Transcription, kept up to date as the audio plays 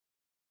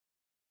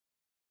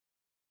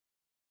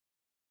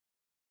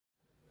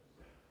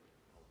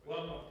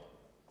Welcome.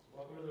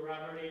 Welcome to the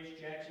Robert H.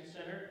 Jackson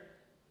Center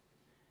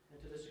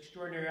and to this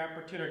extraordinary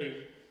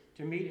opportunity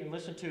to meet and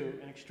listen to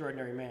an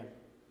extraordinary man.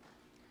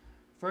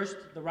 First,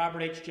 the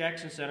Robert H.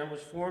 Jackson Center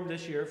was formed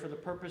this year for the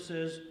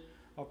purposes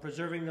of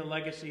preserving the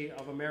legacy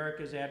of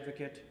America's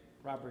advocate,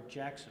 Robert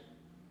Jackson.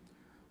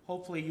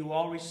 Hopefully you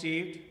all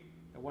received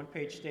a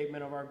one-page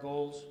statement of our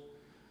goals.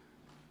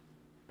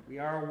 We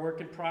are a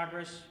work in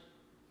progress,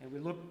 and we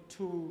look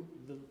to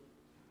the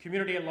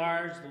community at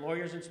large, the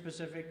lawyers in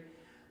specific,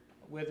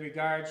 with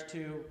regards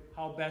to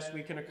how best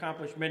we can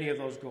accomplish many of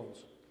those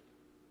goals.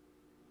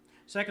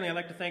 Secondly, I'd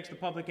like to thank the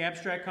Public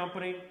Abstract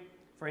Company,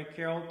 Frank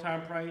Carroll,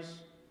 Tom Price,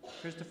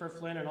 Christopher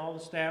Flynn, and all the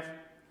staff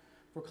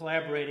for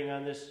collaborating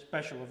on this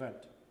special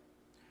event.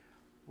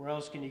 Where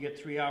else can you get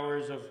 3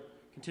 hours of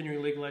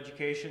continuing legal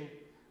education,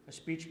 a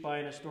speech by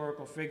an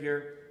historical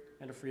figure,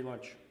 and a free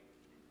lunch?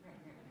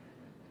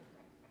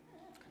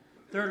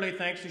 Thirdly,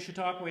 thanks to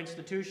Chautauqua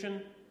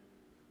Institution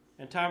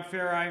and Tom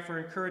Ferri for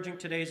encouraging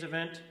today's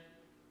event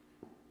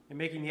and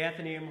making the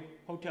Athenaeum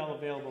Hotel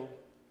available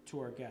to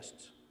our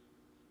guests.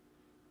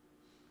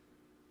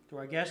 To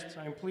our guests,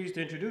 I am pleased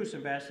to introduce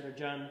Ambassador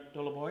John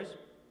Dolibois,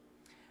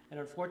 and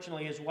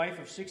unfortunately his wife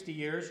of 60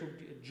 years, who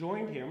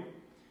joined him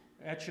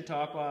at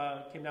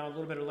Chautauqua, came down with a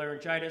little bit of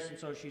laryngitis, and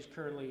so she's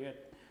currently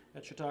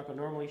at Chautauqua.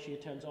 Normally she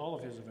attends all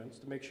of his events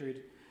to make sure he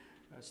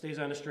stays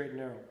on the straight and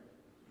narrow.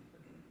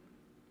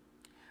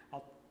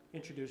 I'll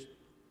introduce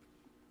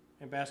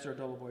Ambassador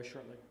Dolibois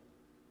shortly.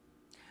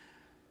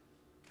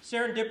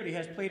 Serendipity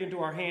has played into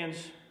our hands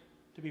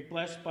to be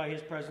blessed by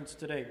his presence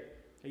today.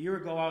 A year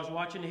ago, I was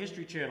watching the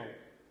History Channel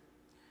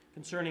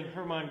concerning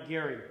Hermann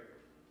Goering.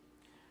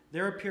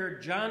 There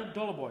appeared John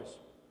Dolibois,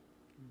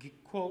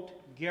 quote,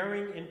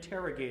 Goering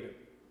interrogator.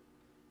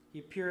 He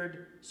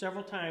appeared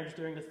several times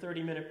during the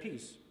 30-minute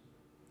piece.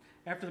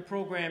 After the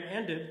program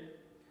ended,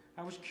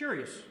 I was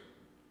curious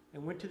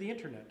and went to the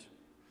internet.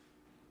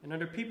 And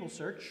under People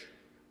Search,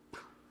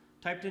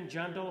 typed in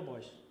John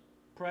Dolibois,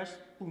 pressed,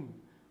 boom,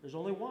 there's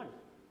only one.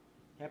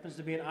 Happens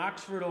to be in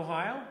Oxford,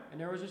 Ohio, and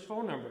there was his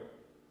phone number.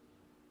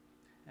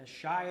 As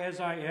shy as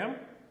I am,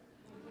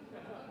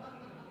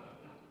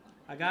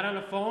 I got on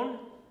the phone,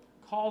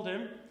 called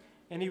him,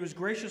 and he was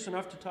gracious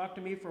enough to talk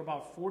to me for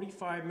about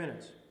 45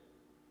 minutes.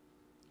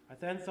 I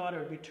then thought it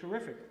would be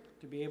terrific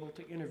to be able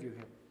to interview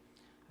him.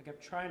 I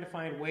kept trying to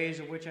find ways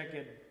in which I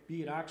could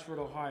be at Oxford,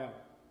 Ohio.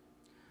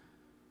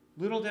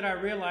 Little did I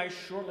realize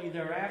shortly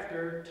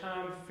thereafter,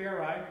 Tom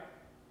Ferri,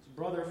 his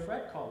brother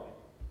Fred, called me.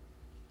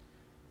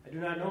 I do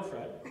not know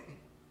Fred,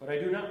 but I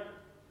do know.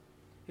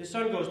 His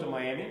son goes to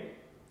Miami,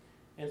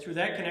 and through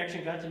that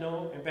connection got to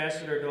know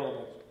Ambassador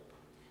Dolibois.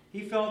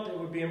 He felt it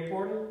would be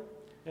important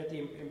that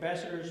the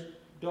Ambassador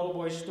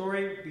Dolibois'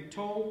 story be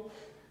told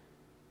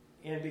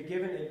and be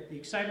given the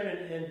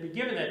excitement and be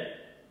given that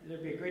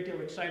there'd be a great deal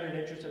of excitement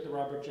and interest at the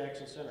Robert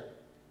Jackson Center.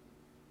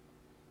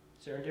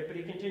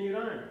 Serendipity continued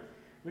on.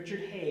 Richard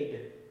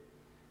Haid,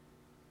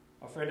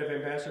 a friend of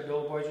Ambassador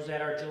Dolibois, was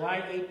at our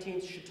July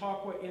 18th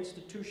Chautauqua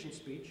Institution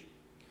speech,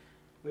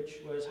 which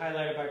was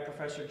highlighted by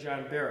Professor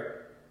John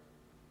Barrett.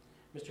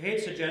 Mr.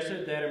 Haid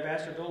suggested that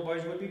Ambassador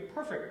Dolibois would be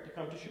perfect to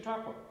come to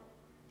Chautauqua.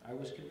 I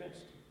was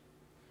convinced.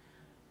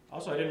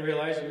 Also, I didn't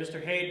realize that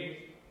Mr.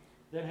 Haid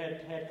then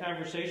had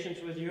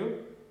conversations with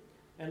you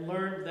and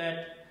learned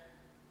that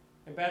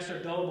Ambassador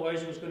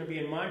Dolibois was going to be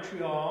in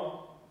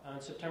Montreal on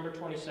September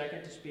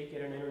 22nd to speak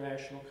at an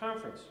international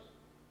conference.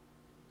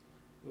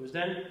 It was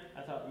then,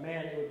 I thought,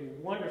 man, it would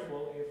be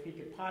wonderful if he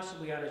could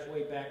possibly, on his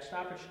way back,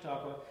 stop at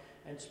Chautauqua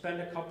and spend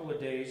a couple of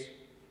days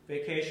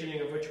vacationing,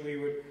 of which we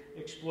would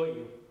exploit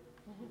you.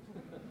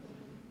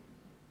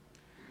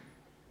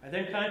 I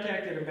then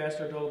contacted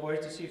Ambassador Dolibois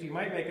to see if he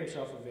might make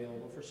himself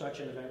available for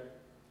such an event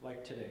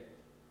like today.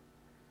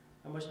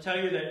 I must tell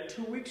you that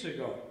 2 weeks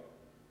ago,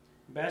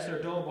 Ambassador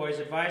Dolibois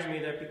advised me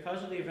that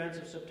because of the events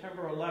of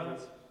September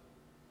 11th,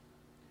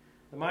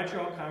 the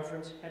Montreal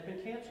conference had been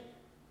canceled.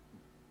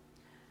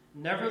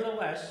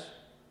 Nevertheless,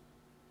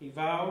 he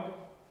vowed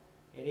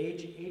at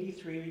age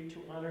 83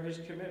 to honor his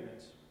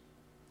commitments.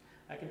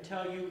 I can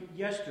tell you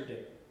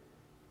yesterday,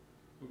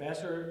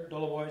 Ambassador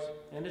Dolibois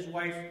and his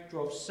wife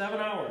drove 7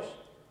 hours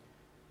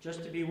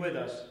just to be with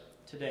us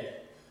today.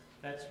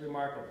 That's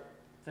remarkable.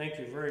 Thank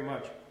you very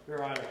much.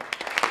 We're honored.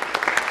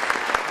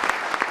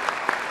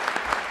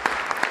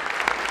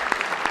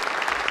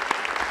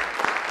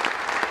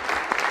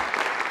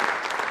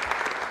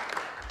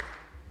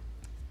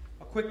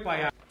 A quick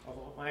biography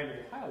of Miami,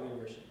 Ohio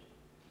University.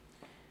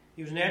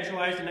 He was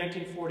naturalized in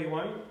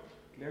 1941,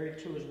 married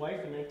to his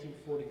wife in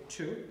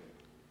 1942,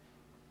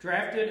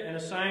 drafted and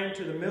assigned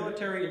to the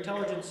Military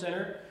Intelligence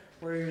Center,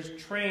 where he was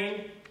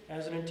trained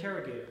as an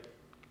interrogator.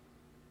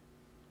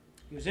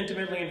 He was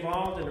intimately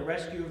involved in the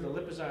rescue of the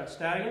Lipizan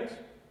stallions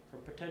from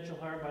potential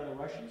harm by the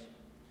Russians.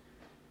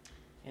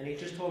 And he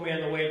just told me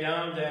on the way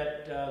down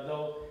that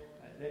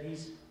that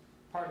he's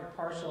part and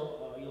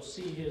parcel, you'll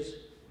see his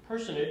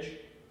personage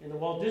in the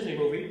Walt Disney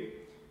movie,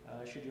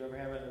 should you ever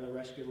have it, in the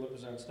rescue of the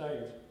Lipizan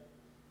stallions.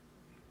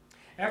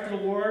 After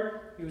the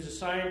war, he was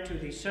assigned to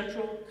the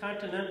Central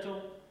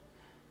Continental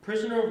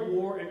prisoner of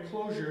war and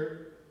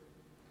closure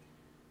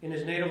in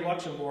his native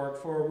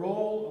Luxembourg for a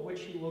role of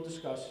which he will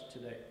discuss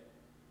today.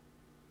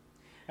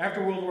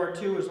 After World War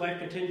II, his life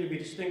continued to be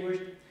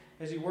distinguished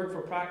as he worked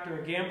for Procter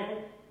 &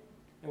 Gamble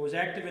and was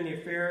active in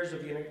the affairs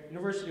of the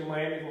University of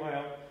Miami of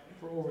Ohio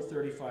for over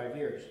 35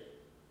 years.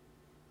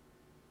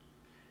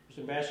 Mr.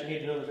 Ambassador, you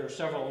need to know that there are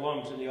several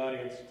alums in the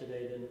audience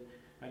today, and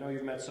I know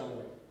you've met some of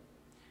them.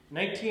 In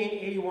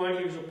 1981,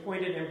 he was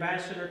appointed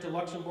ambassador to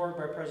Luxembourg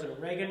by President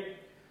Reagan,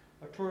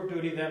 a tour of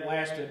duty that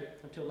lasted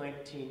until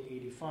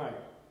 1985.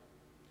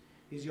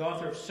 He's the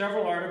author of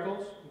several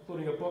articles,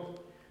 including a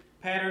book,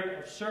 Pattern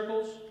of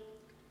Circles,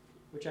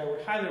 which I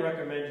would highly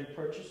recommend you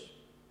purchase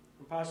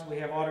and possibly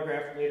have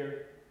autographed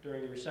later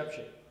during the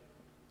reception.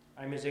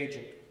 I'm his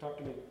agent. Talk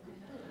to me.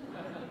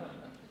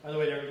 By the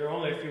way, there are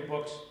only a few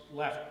books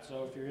left,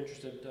 so if you're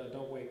interested,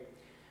 don't wait.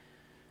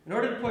 In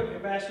order to put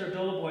Ambassador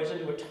Dolibois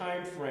into a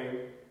time frame,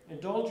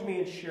 indulge me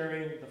in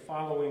sharing the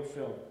following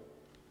film.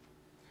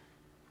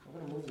 I'm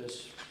going to move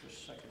this for a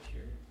second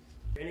here.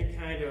 Any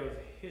kind of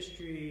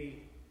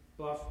history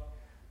buff,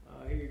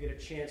 here you get a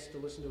chance to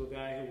listen to a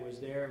guy who was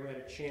there, who had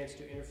a chance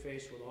to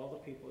interface with all the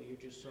people you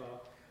just saw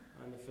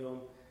on the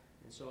film.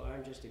 And so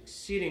I'm just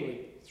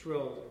exceedingly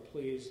thrilled and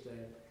pleased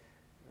that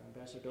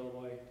Ambassador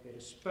Dolibois made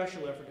a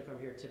special effort to come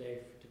here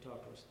today to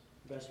talk to us.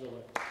 Ambassador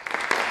Dolibois.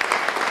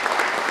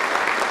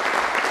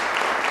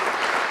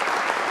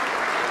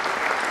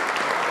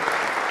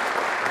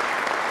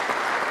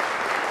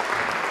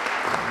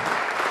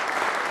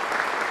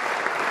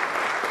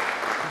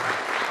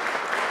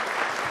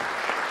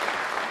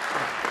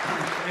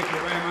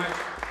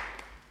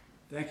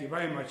 Thank you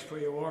very much for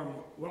your warm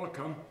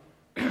welcome.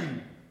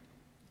 I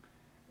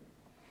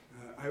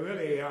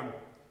really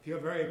feel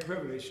very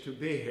privileged to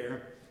be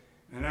here.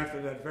 And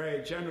after that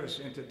very generous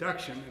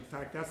introduction, in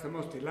fact, that's the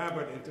most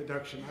elaborate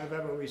introduction I've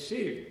ever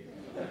received,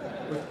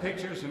 with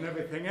pictures and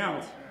everything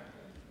else.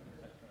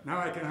 Now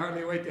I can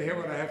hardly wait to hear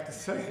what I have to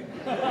say.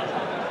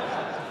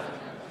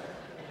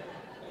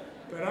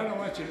 But I don't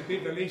want you to be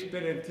the least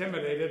bit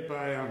intimidated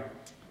by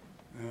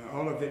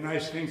all of the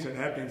nice things that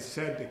have been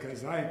said,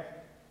 because I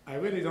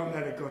really don't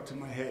let it go to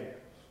my head.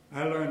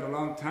 I learned a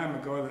long time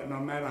ago that no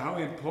matter how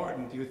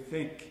important you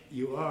think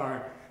you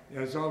are,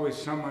 there's always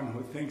someone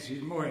who thinks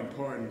he's more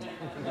important.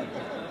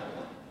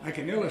 I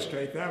can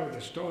illustrate that with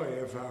the story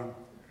of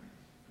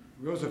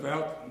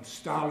Roosevelt and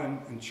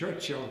Stalin and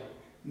Churchill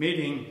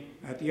meeting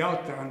at the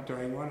Yalta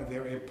during one of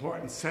their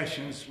important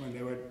sessions when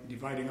they were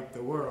dividing up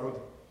the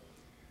world.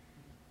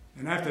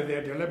 And after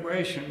their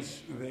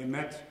deliberations, they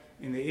met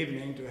in the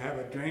evening to have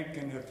a drink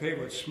and their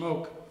favorite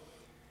smoke.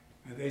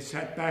 And they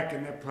sat back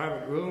in their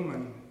private room,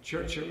 and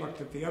Churchill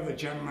looked at the other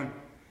gentleman,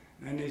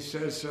 and he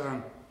says,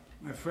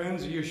 my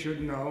friends, you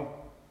should know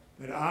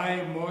that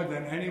I, more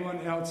than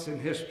anyone else in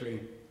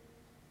history,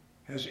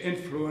 has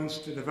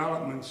influenced the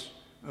developments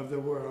of the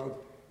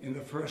world in the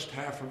first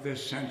half of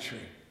this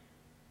century.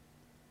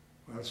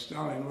 Well,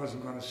 Stalin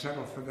wasn't going to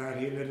settle for that.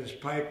 He lit his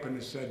pipe and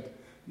he said,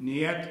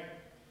 Niet.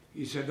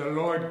 He said, the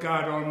Lord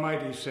God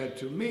Almighty said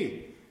to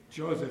me,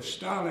 Joseph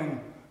Stalin,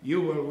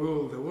 you will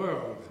rule the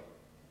world.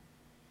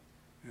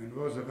 And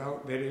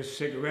Roosevelt lit his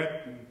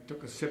cigarette and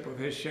took a sip of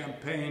his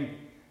champagne,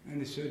 and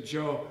he said,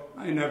 Joe,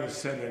 I never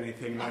said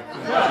anything like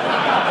that.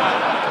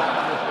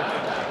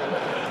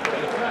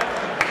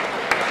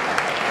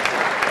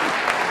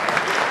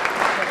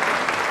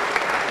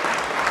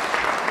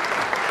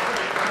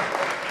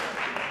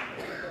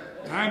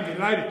 I'm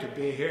delighted to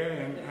be here,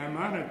 and I'm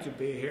honored to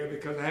be here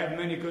because I have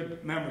many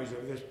good memories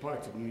of this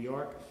part of New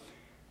York.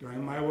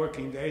 During my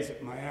working days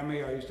at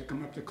Miami, I used to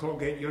come up to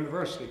Colgate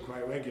University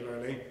quite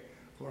regularly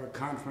for a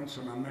conference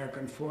on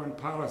American foreign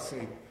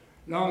policy,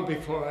 long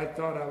before I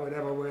thought I would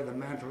ever wear the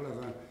mantle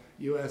of a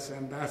U.S.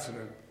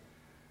 ambassador.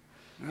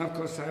 And of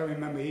course, I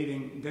remember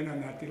eating dinner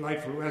in that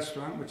delightful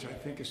restaurant, which I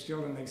think is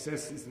still in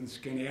existence in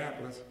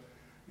Skaneateles.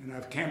 And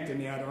I've camped in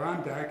the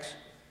Adirondacks,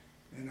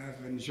 and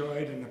I've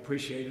enjoyed and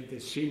appreciated the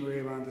scenery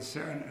around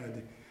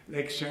the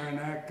Lake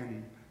Saranac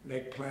and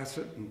Lake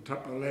Placid and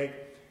Tupper Lake.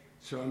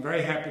 So I'm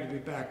very happy to be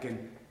back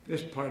in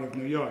this part of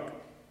New York.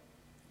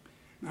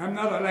 Now, I'm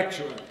not a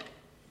lecturer.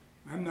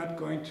 I'm not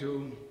going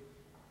to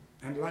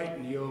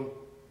enlighten you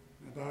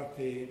about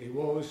the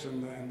woes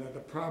and the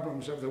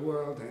problems of the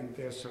world and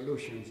their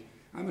solutions.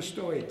 I'm a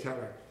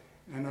storyteller,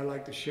 and I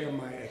like to share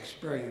my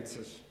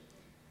experiences.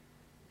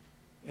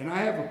 And I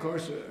have, of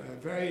course, a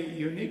very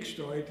unique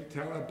story to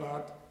tell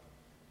about,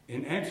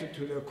 in answer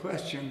to the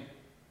question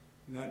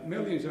that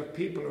millions of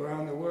people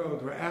around the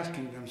world were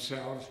asking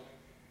themselves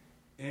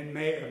in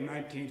May of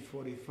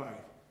 1945,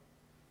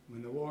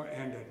 when the war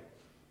ended.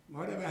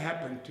 Whatever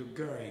happened to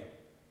Goering,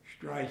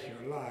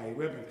 Streicher, Lai,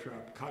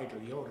 Ribbentrop,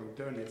 Keitel, Jodl,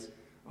 Dönitz,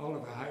 all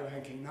of the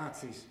high-ranking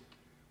Nazis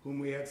whom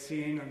we had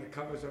seen on the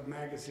covers of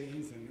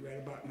magazines and read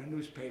about in the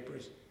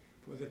newspapers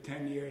for the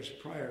 10 years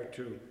prior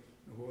to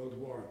World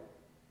War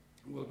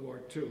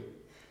II.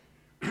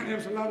 There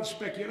was a lot of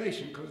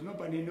speculation because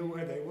nobody knew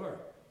where they were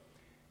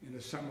in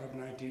the summer of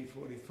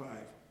 1945.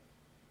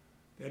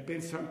 There had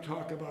been some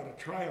talk about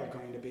a trial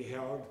going to be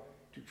held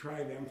to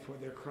try them for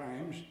their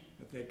crimes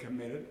that they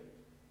committed.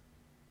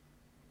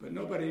 But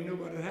nobody knew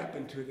what had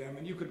happened to them.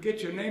 And you could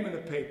get your name in the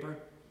paper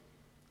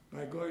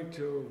by going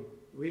to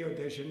Rio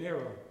de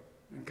Janeiro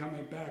and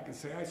coming back and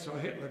say, I saw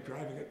Hitler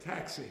driving a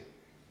taxi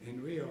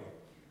in Rio.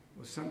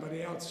 Or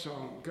somebody else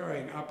saw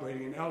Goering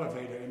operating an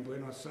elevator in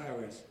Buenos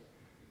Aires.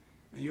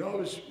 And you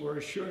always were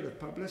assured of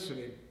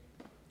publicity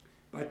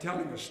by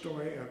telling a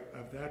story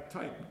of that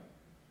type.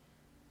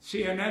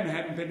 CNN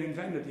hadn't been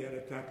invented yet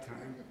at that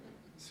time,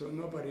 so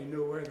nobody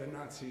knew where the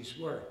Nazis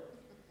were.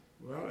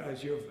 Well,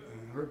 as you've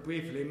heard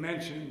briefly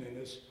mentioned in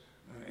this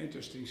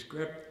interesting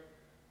script,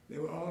 they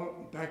were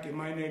all back in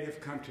my native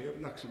country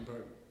of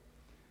Luxembourg,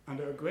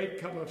 under a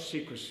great cover of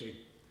secrecy.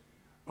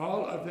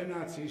 All of the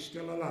Nazis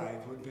still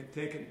alive who had been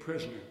taken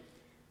prisoner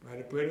by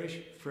the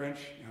British, French,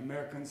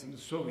 Americans, and the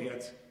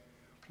Soviets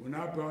were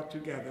now brought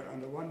together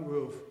under one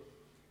roof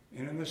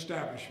in an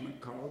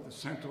establishment called the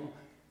Central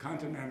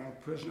Continental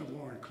Prisoner of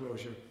War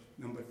Enclosure,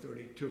 number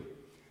 32.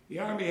 The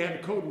Army had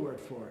a code word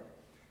for it.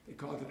 They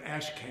called it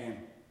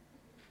Ashcan.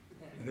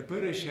 And the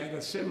British had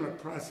a similar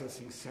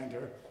processing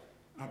center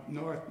up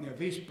north near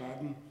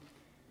Wiesbaden,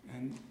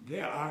 and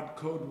their odd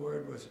code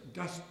word was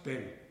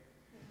dustbin,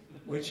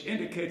 which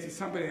indicates that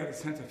somebody had a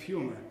sense of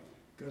humor,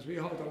 because we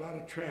hold a lot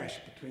of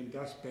trash between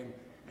dustbin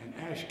and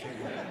ashcan,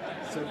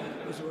 so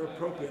those were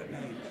appropriate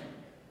names.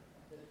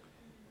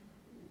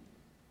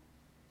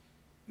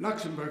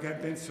 Luxembourg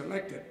had been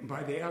selected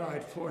by the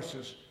Allied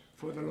forces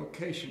for the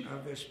location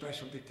of their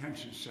special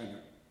detention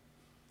center.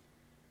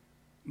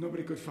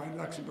 Nobody could find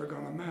Luxembourg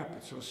on a map,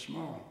 it's so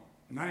small.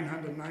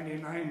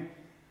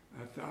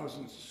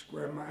 999,000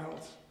 square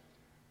miles,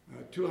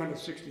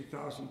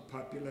 260,000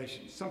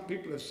 population. Some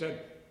people have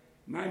said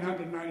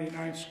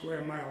 999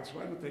 square miles,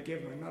 why don't they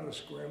give them another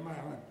square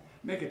mile and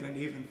make it an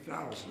even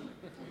 1,000?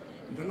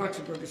 And the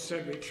Luxembourgers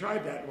said, we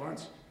tried that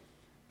once,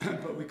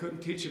 but we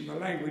couldn't teach them the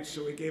language,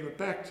 so we gave it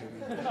back to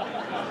them.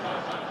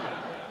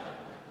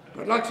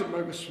 But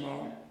Luxembourg was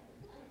small,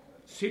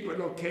 secret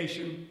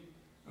location,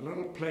 a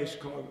little place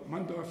called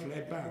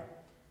Mondorf-les-Bains,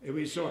 a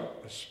resort,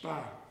 a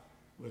spa,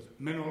 with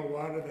mineral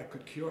water that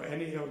could cure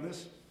any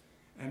illness,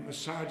 and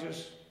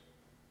massages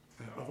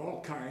of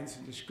all kinds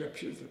and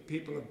descriptions. The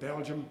people of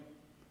Belgium,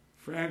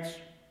 France,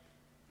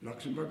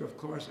 Luxembourg, of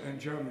course, and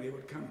Germany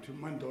would come to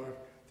Mondorf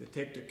to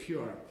take the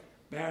cure.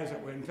 Baths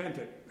that were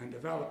invented and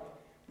developed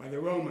by the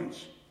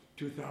Romans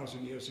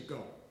 2,000 years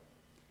ago.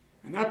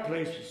 And that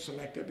place was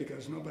selected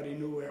because nobody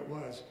knew where it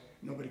was.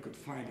 Nobody could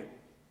find it.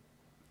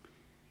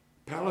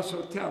 Palace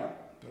Hotel,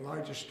 the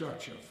largest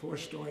structure, a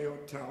 4-story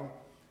hotel,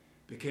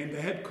 became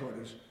the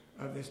headquarters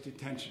of this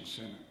detention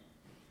center.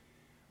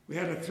 We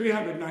had a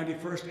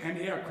 391st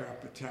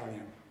Anti-Aircraft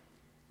Battalion,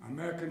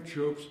 American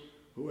troops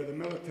who were the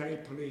military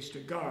police, the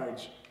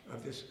guards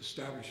of this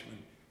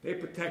establishment. They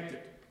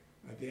protected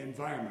the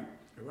environment.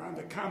 Around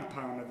the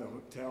compound of the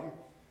hotel,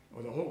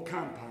 or the whole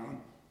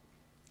compound,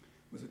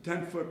 was a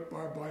 10-foot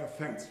barbed wire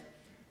fence,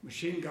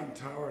 machine gun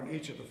tower in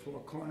each of the 4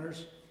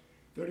 corners,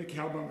 30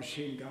 caliber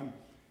machine gun,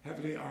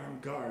 heavily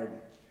armed guard.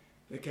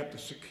 They kept the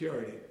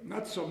security,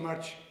 not so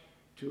much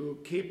to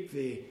keep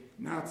the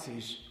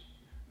Nazis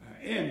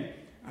in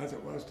as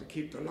it was to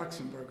keep the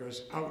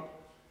Luxembourgers out,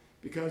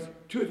 because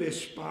to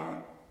this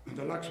spot,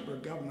 the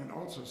Luxembourg government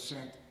also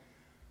sent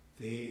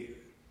the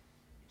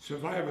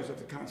survivors of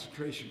the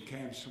concentration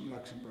camps from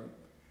Luxembourg,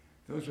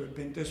 those who had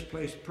been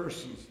displaced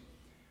persons,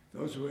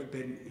 those who had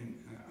been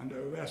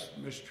under arrest,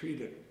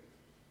 mistreated.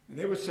 And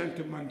they were sent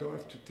to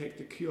Mondorf to take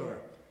the cure,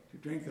 to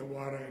drink the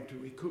water and to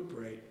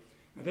recuperate.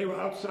 And they were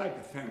outside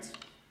the fence.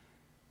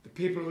 The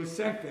people who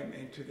sent them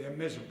into their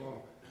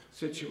miserable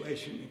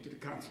situation, into the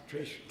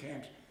concentration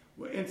camps,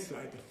 were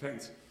inside the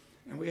fence.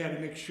 And we had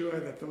to make sure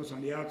that those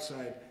on the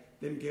outside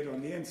didn't get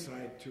on the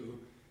inside to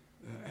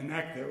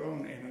enact their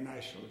own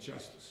international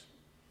justice.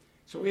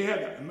 So we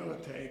had a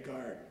military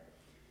guard.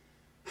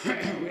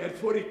 We had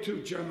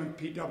 42 German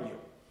PW,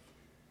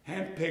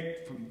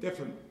 handpicked from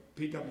different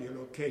PW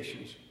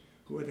locations,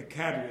 who were the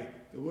cadre,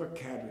 the work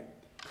cadre,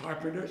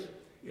 carpenters,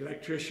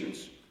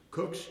 electricians,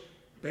 cooks,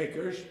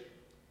 bakers,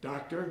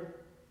 doctor,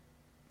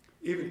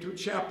 even 2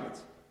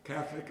 chaplains,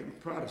 Catholic and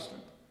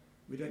Protestant.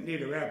 We didn't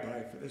need a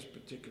rabbi for this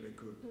particular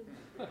group.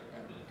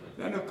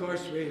 Then, of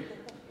course,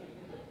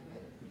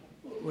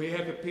 we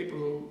had the people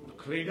who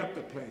cleaned up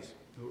the place,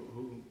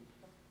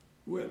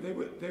 they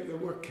were the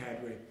work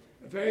cadre.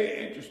 A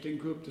very interesting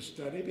group to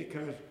study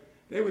because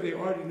they were the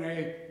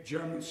ordinary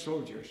German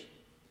soldiers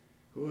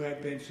who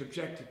had been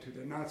subjected to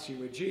the Nazi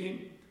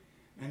regime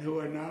and who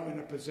are now in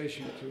a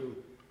position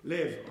to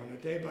live on a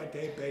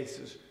day-by-day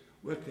basis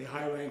with the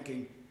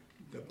high-ranking,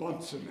 the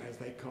Bonzen, as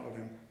they call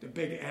them, the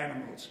big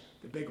animals,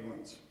 the big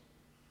ones.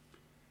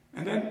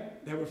 And then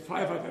there were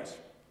 5 others.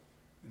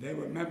 They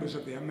were members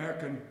of the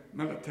American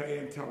military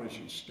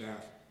intelligence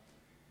staff,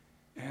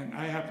 and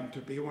I happened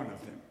to be one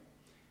of them.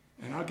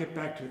 And I'll get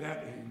back to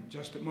that in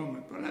just a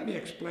moment, but let me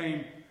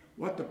explain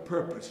what the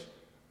purpose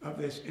of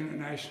this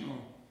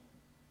international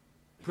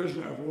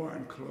prisoner of war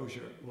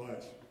enclosure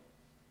was.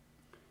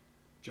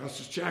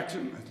 Justice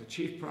Jackson, as the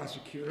chief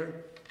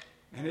prosecutor,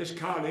 and his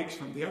colleagues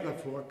from the other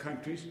 4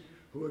 countries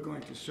who were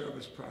going to serve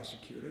as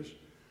prosecutors,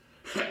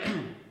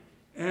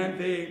 and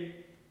the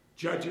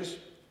judges,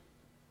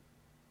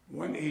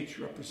 one each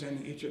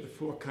representing each of the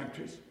 4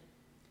 countries.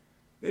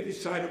 They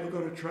decided we're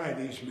going to try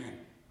these men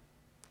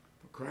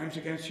for crimes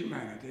against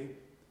humanity,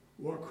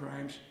 war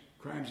crimes,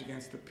 crimes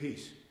against the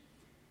peace.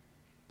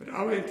 But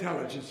our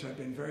intelligence had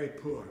been very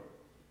poor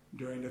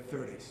during the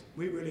 30s.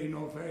 We really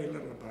know very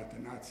little about the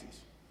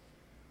Nazis.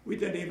 We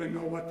didn't even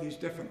know what these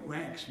different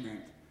ranks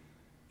meant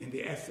in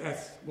the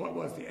SS. What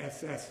was the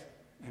SS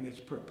and its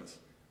purpose?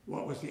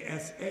 What was the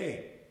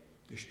SA,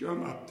 the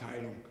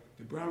Sturmabteilung,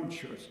 the brown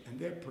shirts, and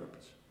their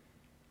purpose?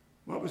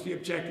 What was the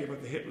objective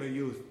of the Hitler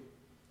Youth,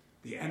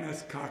 the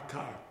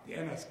NSKK, the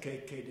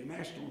NSKK, the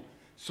National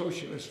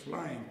Socialist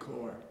Flying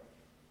Corps,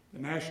 the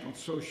National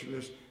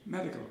Socialist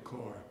Medical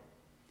Corps,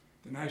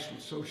 the National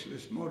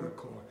Socialist Motor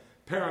Corps,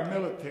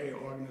 paramilitary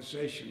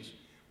organizations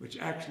which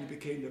actually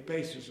became the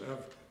basis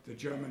of the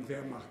German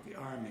Wehrmacht, the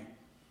army.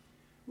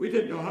 We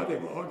didn't know how they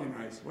were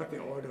organized, what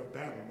their order of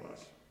battle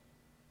was.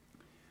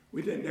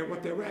 We didn't know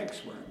what their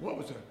ranks were. What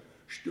was a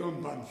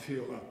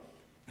Sturmbannführer,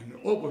 an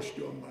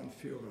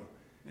Obersturmbannführer,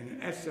 and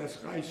an SS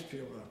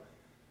Reichsführer?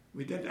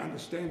 We didn't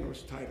understand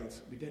those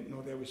titles. We didn't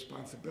know their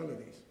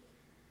responsibilities.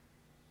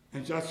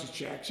 And Justice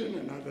Jackson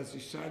and others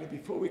decided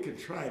before we can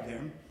try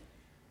them,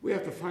 we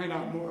have to find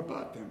out more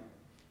about them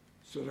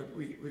so that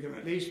we can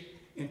at least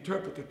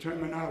interpret the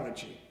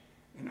terminology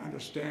and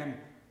understand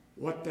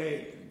what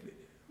they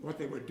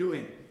were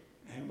doing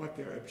and what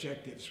their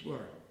objectives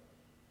were.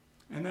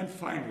 And then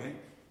finally,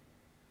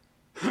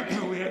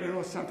 we had to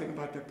know something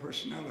about their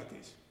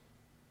personalities.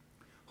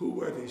 Who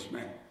were these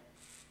men?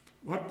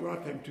 What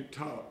brought them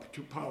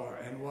to power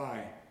and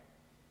why?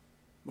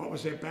 What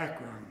was their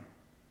background,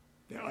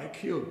 their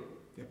IQ,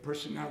 their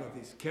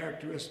personalities,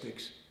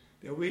 characteristics,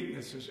 their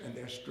weaknesses, and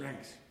their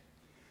strengths?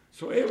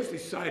 So it was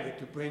decided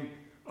to bring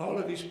all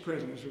of these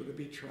prisoners who were to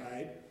be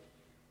tried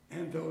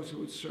and those who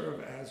would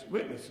serve as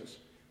witnesses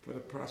for the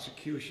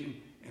prosecution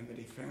and the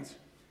defense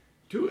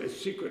to a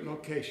secret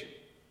location,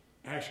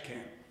 Ash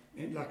Camp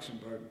in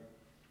Luxembourg,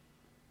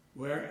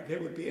 where they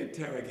would be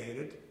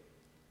interrogated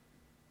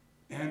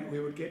and we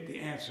would get the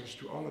answers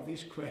to all of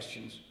these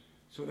questions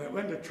so that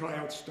when the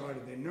trial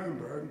started in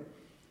Nuremberg,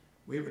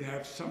 we would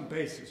have some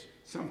basis,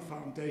 some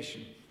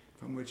foundation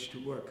from which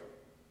to work.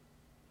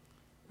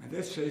 And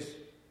this is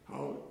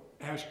how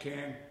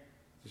Ashcan,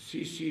 the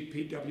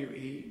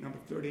CCPWE number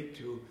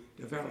 32,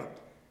 developed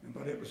and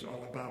what it was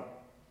all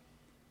about.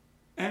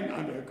 And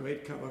under a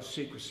great cover of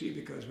secrecy,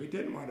 because we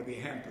didn't want to be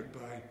hampered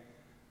by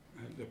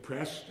the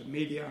press, the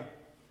media.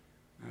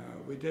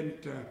 We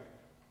didn't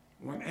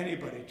want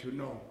anybody to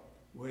know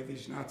where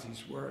these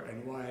Nazis were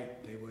and why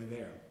they were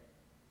there.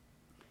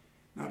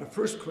 Now the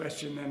first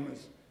question then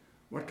was,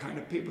 what kind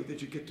of people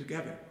did you get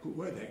together? Who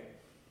were they?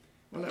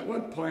 Well, at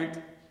one point,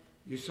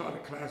 you saw the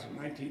class of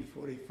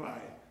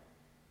 1945,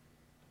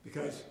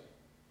 because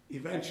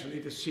eventually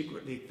the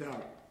secret leaked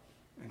out.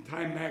 And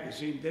Time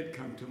magazine did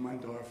come to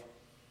Mundorf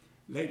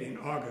late in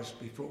August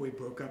before we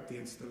broke up the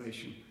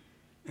installation.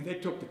 And they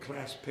took the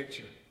class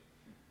picture.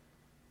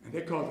 And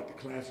they called it the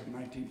class of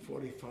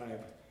 1945,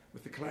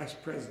 with the class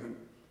president,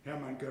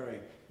 Hermann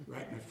Goering,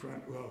 right in the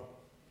front row.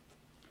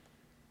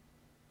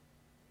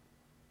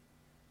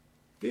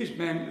 These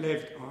men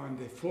lived on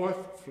the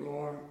 4th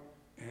floor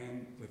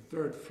and the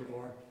 3rd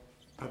floor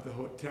of the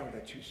hotel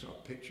that you saw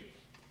pictured.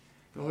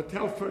 The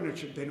hotel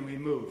furniture had been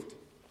removed,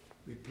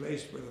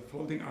 replaced with a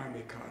folding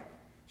army cot,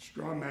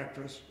 straw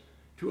mattress,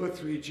 2 or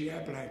 3 GI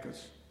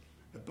blankets,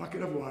 a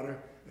bucket of water,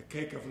 a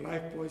cake of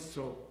Lifebuoy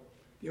soap,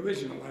 the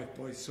original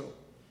Lifebuoy soap,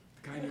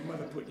 the kind your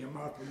mother put in your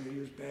mouth when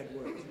you use bad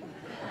words.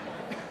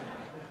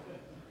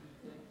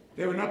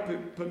 They were not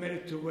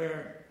permitted to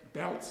wear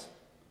belts,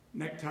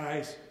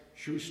 neckties,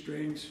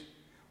 shoestrings.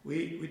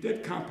 We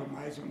did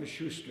compromise on the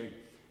shoestring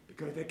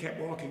because they kept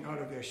walking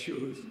out of their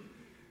shoes.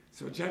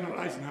 So General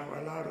Eisenhower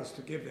allowed us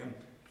to give them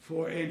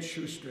 4-inch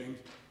shoestrings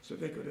so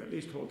they could at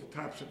least hold the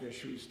tops of their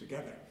shoes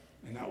together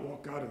and not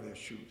walk out of their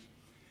shoes.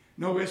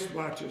 No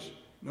wristwatches,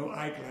 no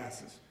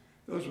eyeglasses.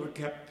 Those were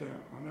kept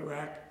on a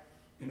rack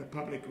in a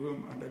public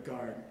room under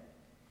guard.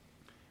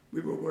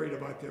 We were worried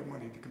about their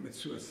wanting to commit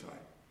suicide.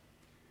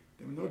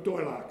 There were no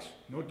door locks,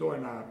 no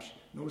doorknobs,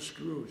 no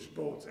screws,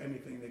 bolts,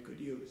 anything they could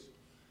use.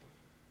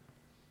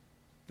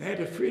 They had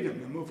the freedom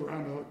to move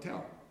around the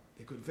hotel.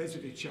 They could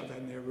visit each other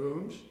in their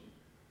rooms,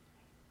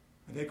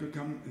 and they could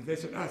come and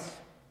visit us.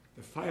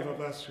 The 5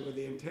 of us who were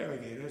the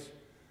interrogators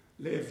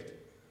lived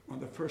on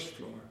the 1st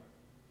floor.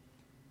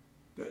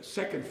 The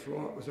 2nd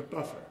floor was a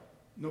buffer.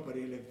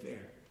 Nobody lived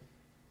there.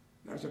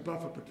 There was a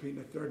buffer between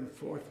the 3rd and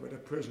 4th where the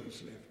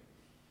prisoners lived.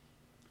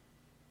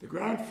 The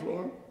ground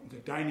floor, the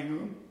dining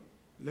room,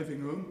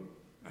 living room,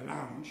 a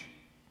lounge,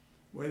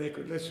 where they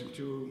could listen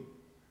to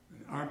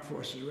an armed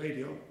forces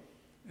radio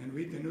and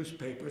read the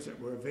newspapers that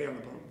were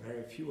available,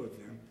 very few of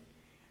them,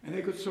 and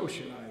they could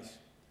socialize.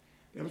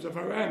 There was a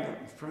veranda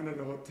in front of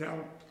the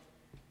hotel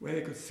where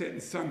they could sit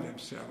and sun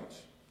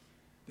themselves.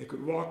 They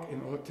could walk in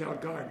the hotel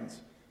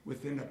gardens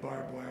within the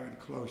barbed wire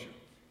enclosure.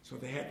 So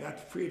they had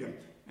that freedom,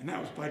 and that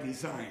was by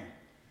design,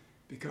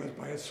 because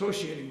by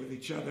associating with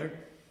each other,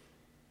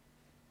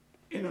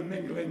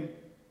 intermingling,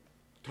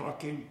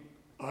 talking,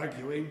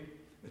 arguing,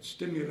 it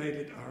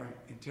stimulated our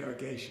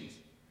interrogations,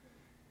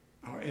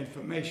 our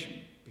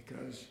information,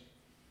 because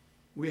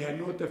we had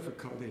no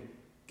difficulty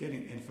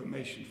getting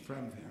information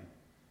from them.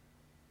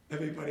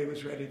 Everybody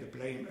was ready to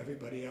blame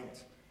everybody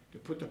else, to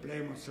put the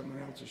blame on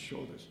someone else's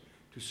shoulders,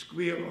 to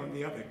squeal on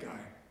the other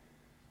guy.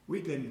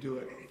 We didn't do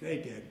it, they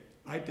did.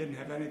 I didn't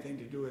have anything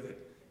to do with it,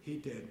 he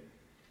did.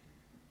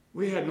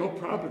 We had no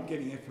problem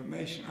getting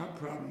information. Our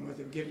problem was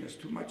they were giving us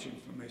too much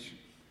information.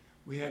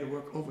 We had to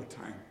work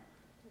overtime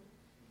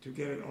to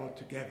get it all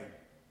together.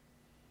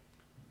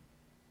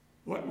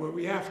 What were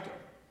we after?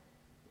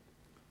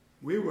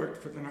 We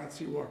worked for the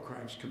Nazi War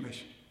Crimes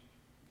Commission,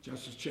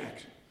 Justice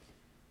Jackson.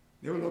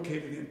 They were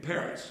located in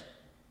Paris.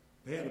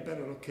 They had a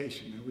better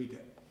location than we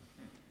did.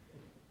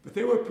 But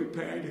they were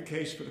preparing the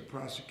case for the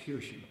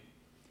prosecution.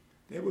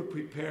 They would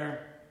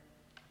prepare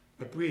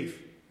a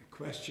brief, a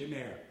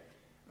questionnaire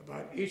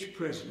about each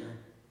prisoner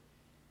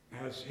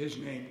as his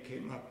name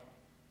came up.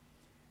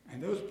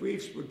 And those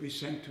briefs would be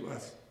sent to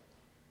us.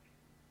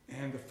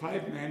 And the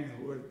 5 men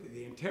who were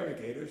the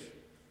interrogators,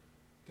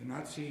 the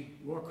Nazi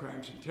war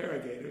crimes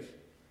interrogators,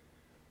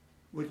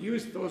 would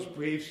use those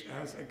briefs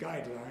as a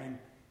guideline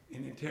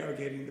in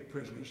interrogating the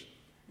prisoners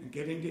and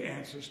getting the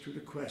answers to the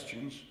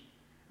questions,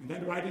 and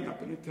then writing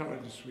up an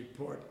intelligence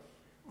report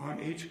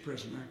on each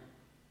prisoner,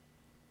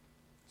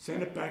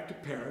 send it back to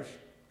Paris,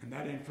 and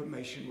that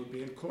information would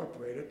be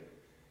incorporated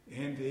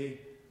in the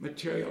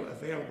material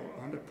available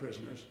on the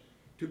prisoners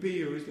to be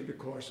used in the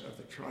course of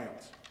the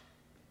trials.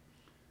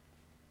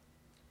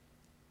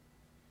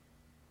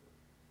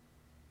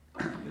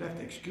 You'll have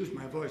to excuse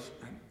my voice.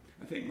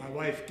 I think my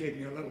wife gave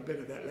me a little bit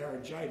of that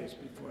laryngitis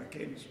before I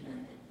came this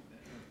morning.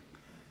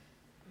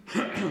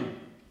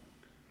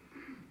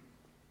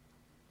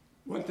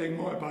 One thing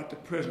more about the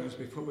prisoners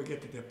before we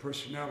get to their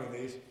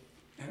personalities,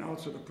 and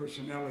also the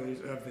personalities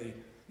of the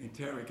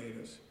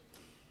interrogators.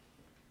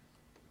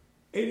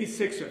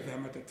 86 of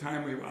them at the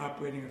time we were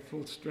operating at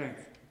full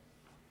strength.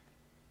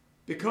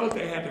 Because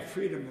they had the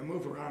freedom to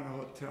move around the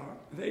hotel,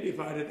 they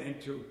divided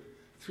into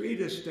 3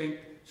 distinct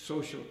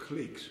social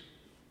cliques,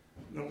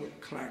 little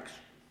claques,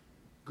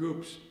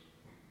 groups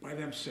by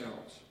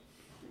themselves.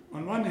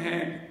 On one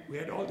hand, we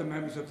had all the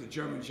members of the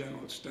German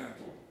General Staff,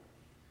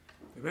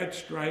 the red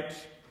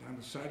stripes down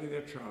the side of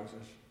their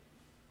trousers,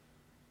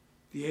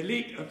 the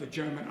elite of the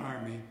German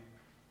army,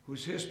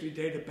 whose history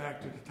dated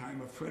back to the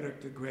time of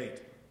Frederick the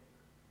Great.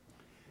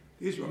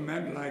 These were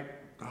men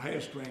like the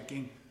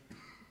highest-ranking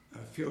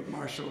Field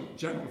Marshal,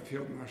 General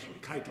Field Marshal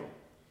Keitel,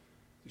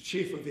 the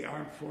chief of the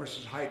Armed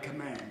Forces High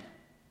Command.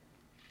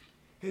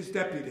 His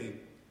deputy,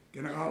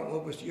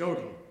 Generaloberst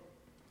Jodl,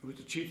 who was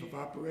the chief of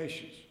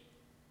operations.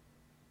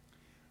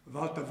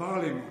 Walter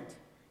Warlimont,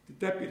 the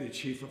deputy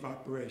chief of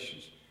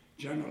operations,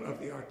 general of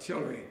the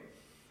artillery,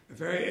 a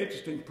very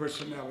interesting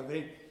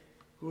personality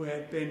who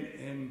had been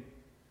in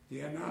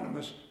the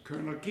anonymous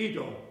Colonel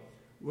Guido,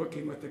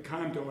 working with the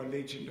Condor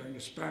Legion during the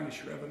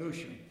Spanish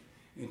Revolution,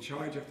 in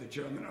charge of the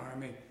German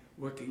army,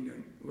 working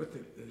with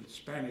the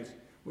Spaniards,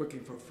 working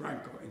for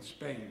Franco in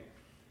Spain.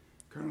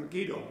 Colonel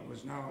Guido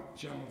was now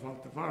General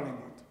Walter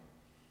Warlimont.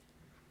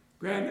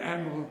 Grand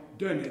Admiral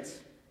Dönitz,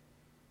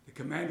 the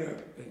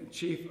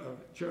Commander-in-Chief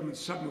of German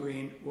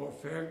submarine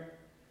warfare,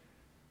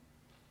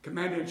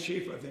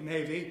 Commander-in-Chief of the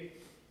Navy,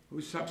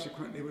 who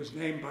subsequently was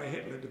named by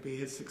Hitler to be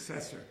his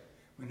successor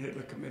when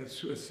Hitler committed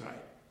suicide.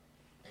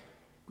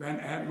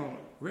 Grand Admiral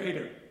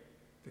Raeder,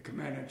 the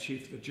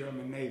Commander-in-Chief of the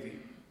German Navy.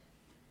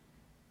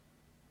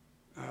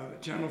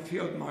 General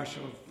Field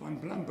Marshal von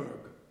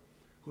Blumberg,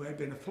 who had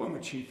been a former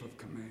Chief of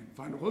Command.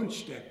 Von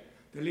Rundstedt,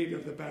 the leader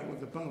of the Battle of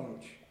the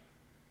Bulge.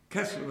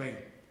 Kesselring,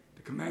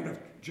 the commander of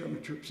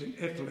German troops in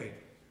Italy,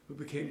 who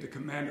became the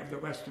commander of the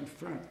Western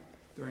Front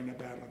during the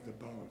Battle of the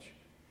Bulge.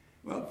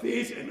 Well,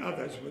 these and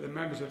others were the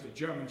members of the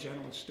German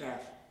General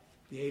Staff,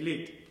 the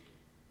elite,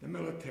 the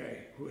military,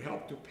 who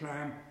helped to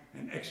plan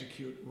and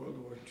execute World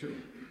War II.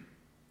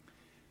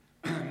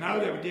 Now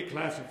they were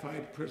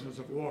declassified prisoners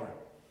of war.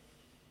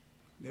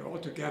 They were all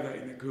together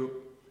in a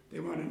group. They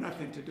wanted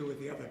nothing to do with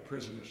the other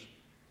prisoners.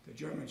 The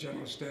German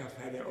General Staff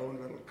had their own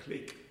little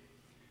clique.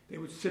 They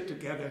would sit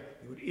together,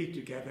 they would eat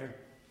together,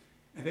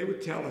 and they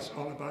would tell us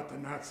all about the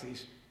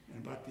Nazis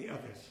and about the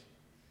others.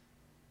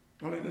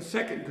 Well, in the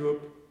second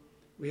group,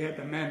 we had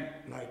the men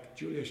like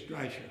Julius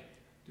Streicher,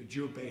 the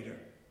Jew baiter,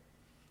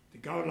 the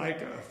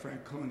Gauleiter of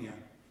Franconia,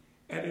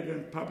 editor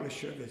and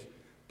publisher of this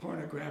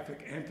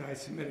pornographic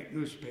anti-Semitic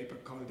newspaper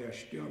called Der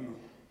Stürmer.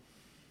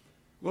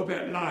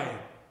 Robert Lai,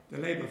 the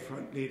Labor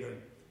Front leader,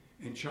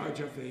 in charge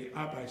of the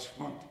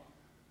Arbeitsfront,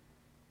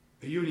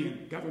 a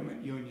union,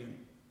 government union.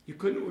 You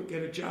couldn't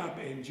get a job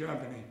in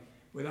Germany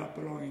without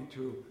belonging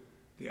to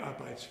the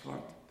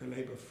Arbeitsfront, the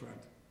Labor Front.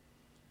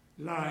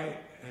 Lai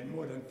had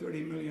more than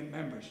 30 million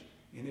members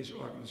in his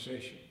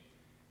organization.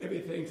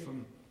 Everything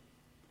from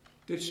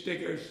ditch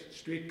diggers,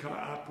 streetcar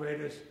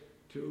operators,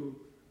 to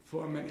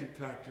foremen in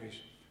factories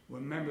were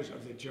members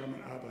of the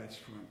German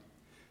Arbeitsfront.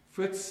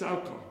 Fritz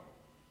Sauckel,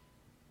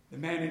 the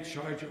man in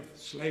charge of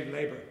slave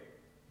labor,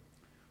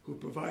 who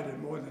provided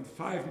more than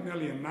 5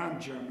 million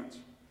non-Germans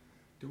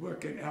to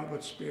work in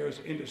Albert Speer's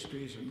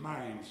industries and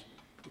mines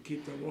to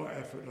keep the war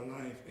effort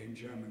alive in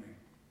Germany.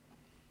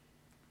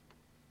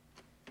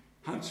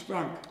 Hans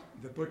Frank,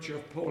 the butcher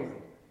of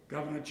Poland,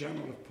 Governor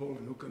General of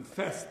Poland, who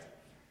confessed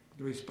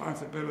the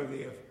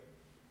responsibility of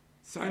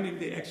signing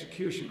the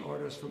execution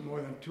orders for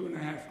more than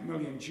 2.5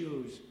 million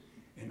Jews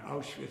in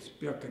Auschwitz,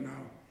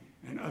 Birkenau,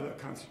 and other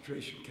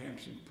concentration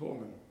camps in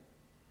Poland.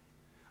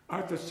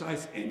 Arthur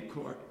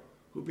Seyss-Inquart,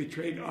 who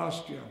betrayed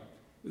Austria,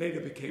 later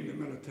became the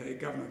military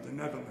governor of the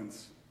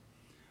Netherlands.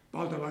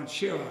 Baldur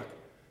Schirach,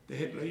 the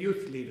Hitler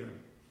Youth leader,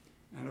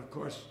 and of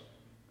course,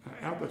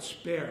 Albert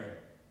Speer,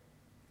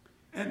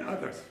 and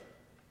others.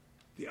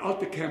 The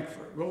Alte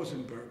Kämpfer,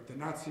 Rosenberg, the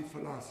Nazi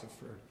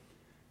philosopher,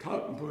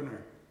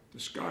 Kaltenbrunner, the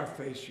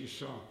Scarface you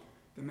saw,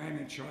 the man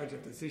in charge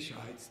of the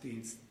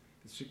Sicherheitsdienst,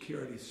 the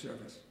security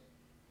service.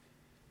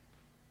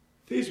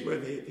 These were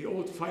the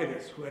old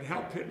fighters who had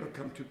helped Hitler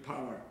come to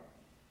power.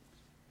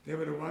 They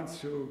were the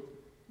ones who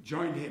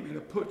joined him in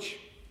a putsch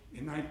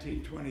in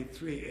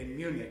 1923 in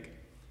Munich.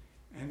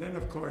 And then,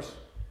 of course,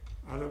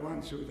 are the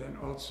ones who then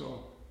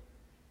also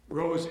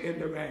rose in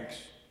the ranks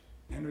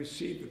and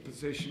received the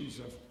positions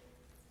of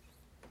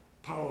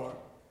power,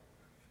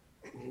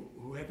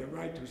 who had the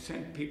right to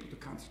send people to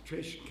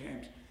concentration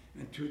camps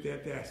and to their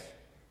death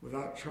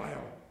without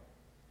trial.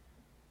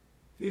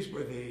 These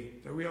were the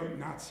real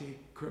Nazi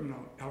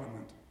criminal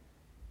element.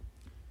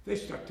 They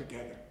stuck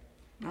together.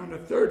 Now in the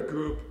third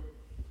group,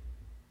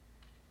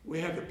 we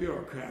had the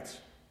bureaucrats,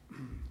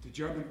 the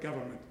German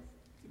government,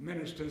 the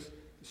ministers,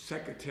 the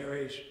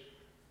secretaries,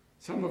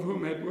 some of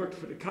whom had worked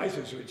for the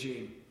Kaiser's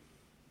regime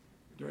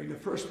during the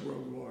First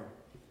World War.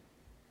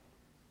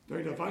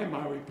 During the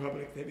Weimar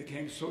Republic, they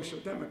became Social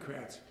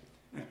Democrats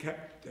and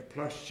kept their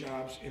plush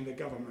jobs in the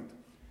government.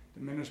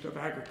 The Minister of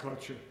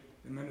Agriculture,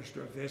 the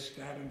Minister of this,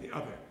 that, and the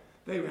other.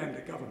 They ran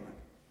the government.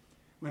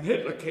 When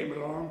Hitler came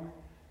along,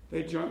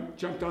 they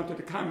jumped onto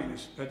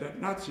the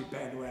Nazi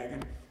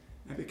bandwagon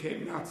and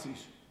became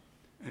Nazis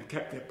and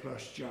kept their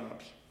plush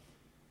jobs.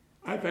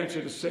 I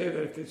venture to say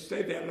that if they'd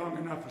stayed there long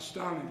enough for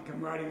Stalin to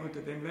come riding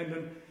onto den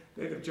Linden,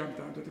 they'd have jumped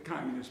onto the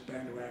communist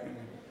bandwagon.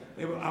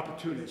 They were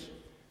opportunists.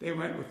 They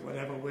went with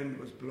whatever wind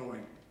was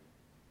blowing.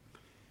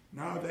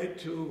 Now they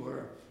too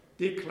were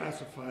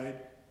declassified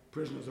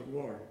prisoners of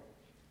war,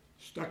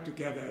 stuck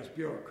together as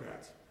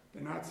bureaucrats,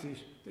 the Nazis,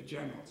 the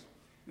generals.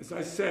 As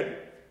I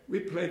said,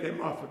 we played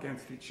them off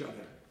against each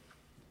other.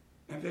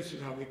 And this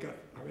is how we got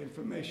our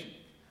information.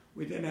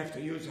 We didn't have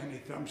to use any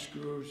thumb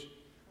screws,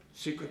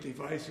 secret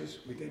devices.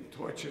 We didn't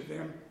torture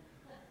them.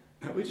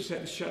 And we just had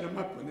to shut them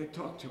up when they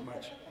talked too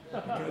much,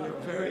 because they were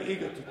very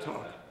eager to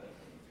talk.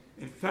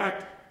 In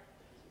fact,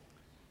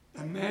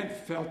 a man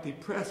felt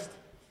depressed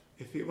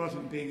if he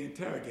wasn't being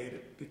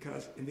interrogated,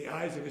 because in the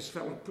eyes of his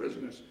fellow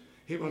prisoners,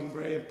 he wasn't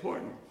very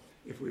important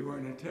if we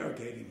weren't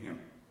interrogating him.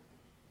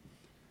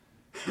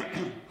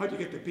 How do you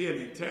get to be an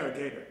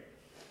interrogator?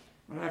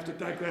 Well, I have to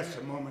digress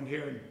a moment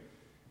here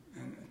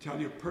and tell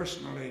you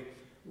personally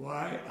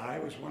why I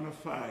was one of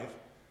 5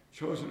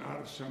 chosen out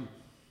of some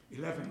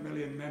 11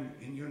 million men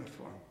in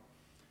uniform.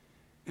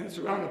 And it's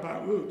a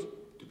roundabout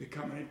route to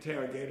become an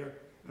interrogator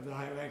of the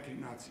high-ranking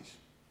Nazis.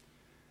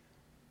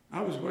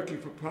 I was working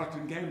for Procter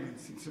 & Gamble in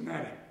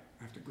Cincinnati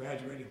after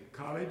graduating from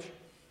college.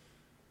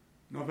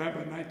 November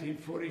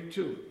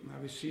 1942,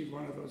 I received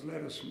one of those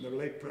letters from the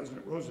late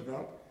President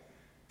Roosevelt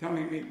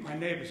telling me my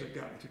neighbors had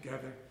gotten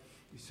together,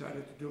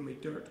 decided to do me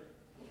dirt.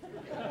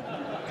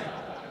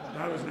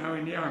 I was now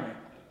in the Army.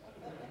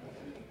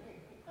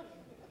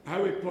 I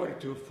reported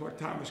to Fort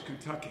Thomas,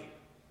 Kentucky,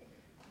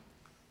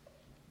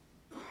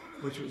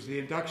 which was the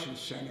induction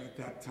center at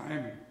that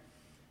time.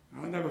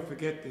 I'll never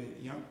forget the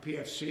young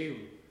PFC who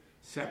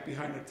sat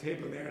behind the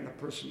table there in the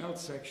personnel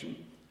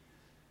section.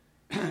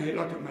 He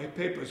looked at my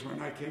papers when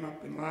I came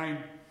up in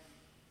line,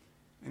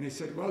 and he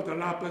said, "Well,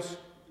 Dolibois,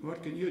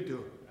 what can you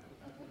do?"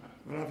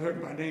 Well, I've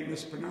heard my name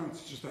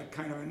mispronounced, just that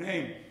kind of a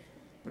name.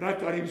 But I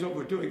thought he was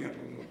overdoing it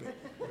a little bit.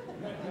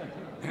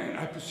 And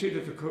I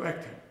proceeded to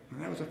correct him.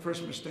 And that was the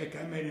first mistake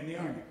I made in the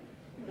Army.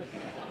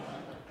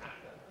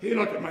 He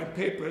looked at my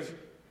papers,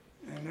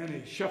 and then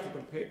he shuffled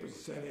the papers and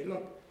said, "Hey,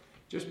 look,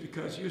 just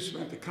because you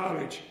went to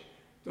college,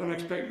 don't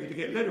expect me to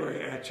get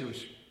literary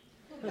attitudes."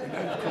 And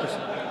then, of course,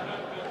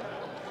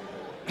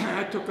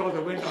 I took all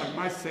the wind out of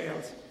my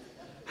sails.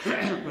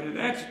 But in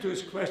answer to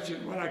his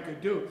question, what I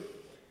could do,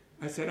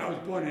 I said, I was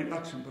born in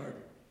Luxembourg.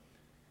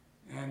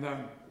 And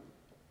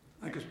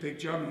I could speak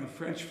German and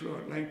French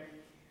fluently,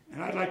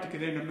 and I'd like to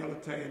get into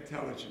military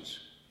intelligence.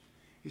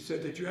 He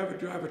said, "Did you ever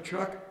drive a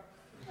truck?"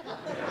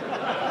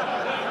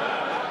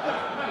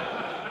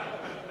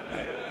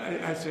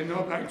 I said,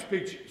 "No, but I can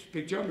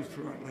speak German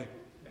fluently."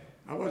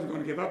 I wasn't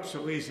going to give up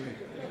so easily.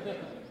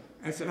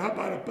 I said, "How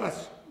about a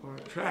bus or a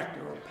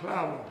tractor or a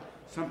plow or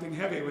something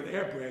heavy with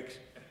air brakes?"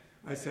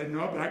 I said,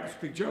 "No, but I can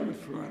speak German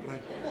fluently."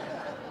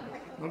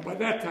 Well, by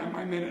that time,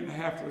 my minute and a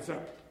half was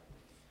up.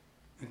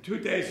 And 2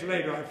 days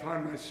later, I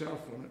found myself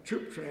on a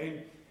troop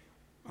train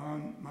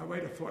on my way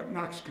to Fort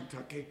Knox,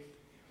 Kentucky,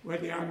 where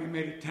the Army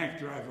made a tank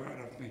driver out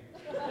of me.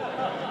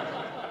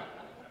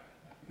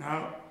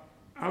 Now,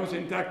 I was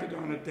inducted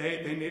on a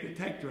day they needed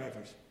tank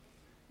drivers.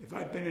 If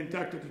I'd been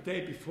inducted the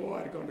day before,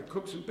 I'd gone to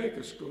Cooks and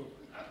Baker School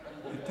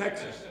in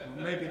Texas,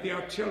 or maybe the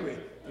artillery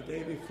the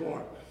day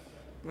before.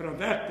 But on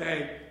that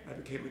day, I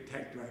became a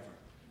tank driver.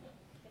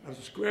 I was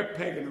a square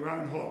peg in a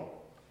round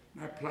hole,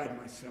 and I applied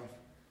myself.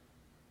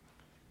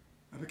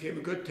 I became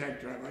a good tank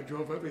driver. I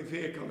drove every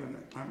vehicle in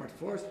the armored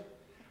force.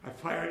 I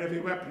fired every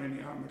weapon in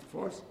the armored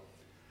force.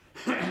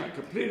 I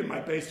completed my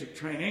basic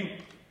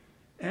training,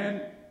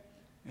 and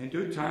in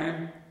due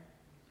time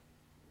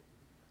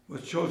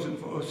was chosen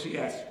for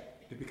OCS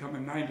to become a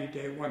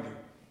 90-day wonder.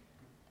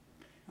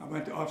 I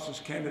went to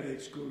Officers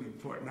Candidate School in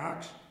Fort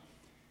Knox,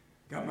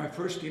 got my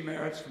first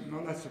demerits from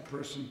no less a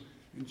person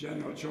than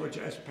General George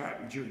S.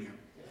 Patton, Jr.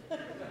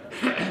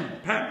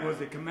 Patton was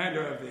the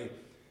commander of the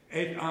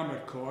 8th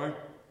Armored Corps,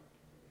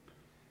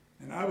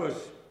 and I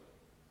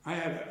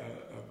had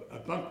a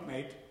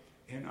bunkmate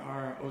in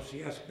our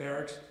OCS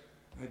barracks,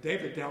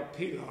 David Del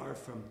Pilar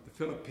from the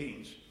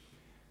Philippines.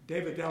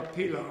 David Del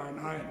Pilar and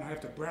I have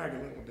to brag a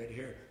little bit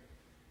here,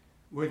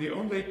 were the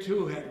only two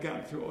who had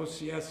gotten through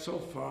OCS so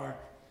far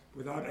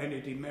without any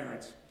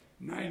demerits.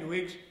 9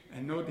 weeks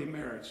and no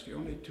demerits, the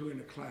only two in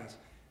the class.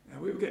 And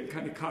we were getting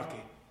kind of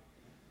cocky.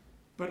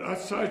 But our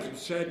sergeant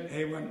said,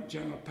 hey, when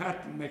General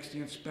Patton makes the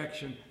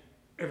inspection,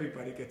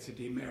 everybody gets a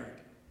demerit.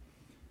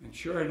 And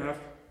sure enough,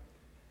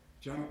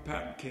 General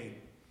Patton came.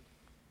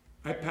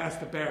 I passed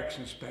the barracks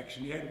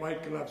inspection. He had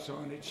white gloves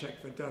on. He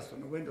checked for dust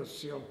on the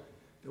windowsill,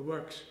 the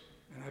works,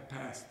 and I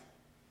passed.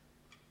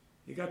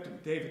 He got to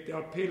David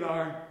Del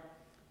Pilar,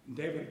 and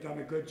David had done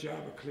a good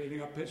job of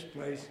cleaning up his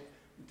place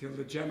until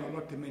the general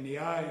looked him in the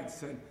eye and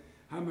said,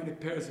 how many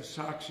pairs of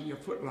socks in your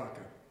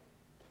footlocker?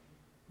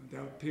 And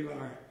Del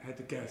Pilar had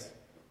to guess,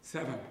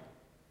 7.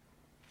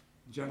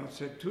 The general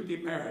said, 2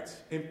 demerits,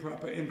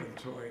 improper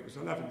inventory. It was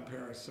 11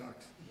 pairs of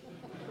socks.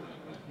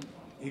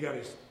 He got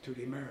his 2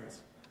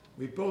 demerits.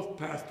 We both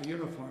passed the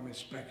uniform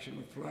inspection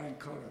with flying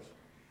colors.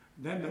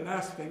 Then the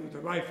last thing was the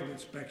rifle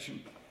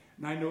inspection,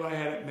 and I knew I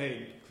had it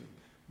made.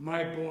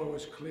 My bore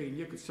was clean.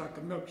 You could suck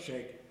a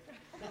milkshake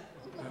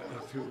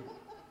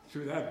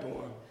through that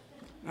bore.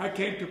 I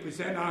came to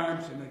present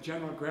arms, and the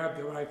general grabbed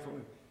the rifle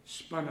and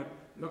spun it,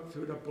 looked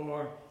through the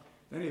bore,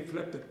 then he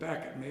flipped it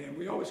back at me, and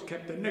we always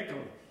kept a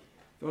nickel.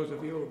 Those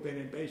of you who have been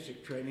in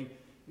basic training,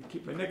 you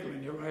keep a nickel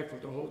in your rifle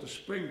to hold the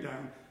spring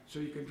down so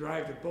you can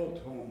drive the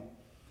bolt home.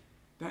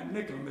 That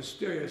nickel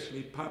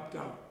mysteriously popped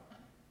out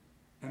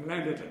and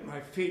landed at my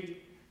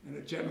feet, and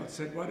the general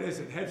said, what is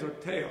it, heads or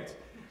tails?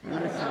 And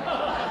I said,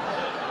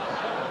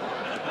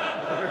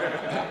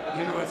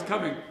 you know what's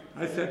coming?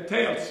 I said,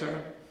 tails,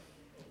 sir.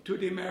 2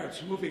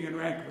 demerits, moving in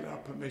rank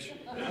without permission.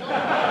 And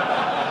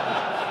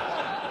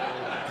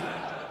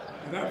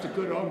that was a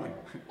good omen.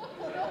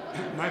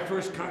 My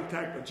first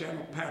contact with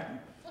General Patton,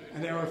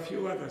 and there were a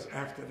few others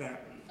after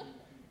that.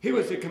 He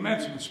was the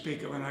commencement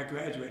speaker when I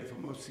graduated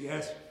from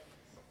OCS,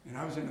 and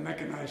I was in the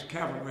mechanized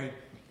cavalry,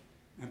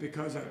 and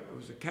because it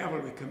was a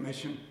cavalry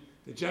commission,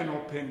 the general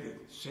pinned the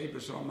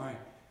sabers on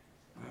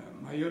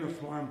my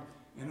uniform,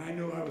 and I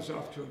knew I was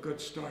off to a good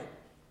start.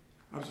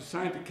 I was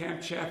assigned to Camp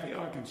Chaffee,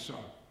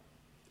 Arkansas,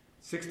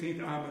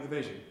 16th Armored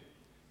Division.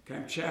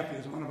 Camp Chaffee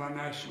is one of our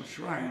national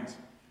shrines.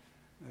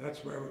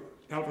 That's where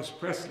Elvis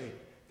Presley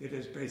did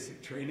his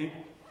basic training.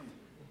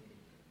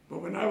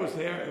 But when I was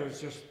there, it was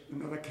just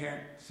another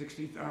camp,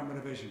 16th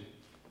Armored Division.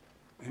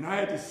 And I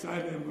had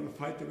decided I'm going to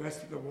fight the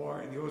rest of the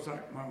war in the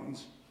Ozark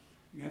Mountains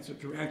against the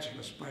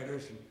tarantula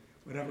spiders and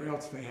whatever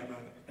else they have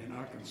out in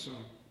Arkansas.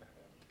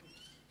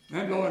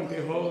 Then, lo and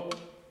behold,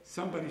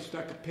 somebody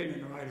stuck a pin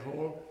in the right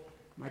hole.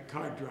 My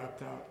card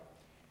dropped out.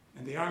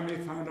 And the Army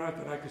found out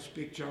that I could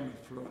speak German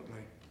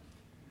fluently.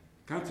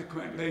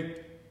 Consequently,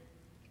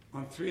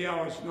 on 3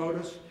 hours'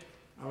 notice,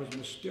 I was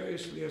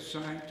mysteriously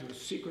assigned to a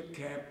secret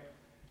camp,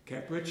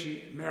 Camp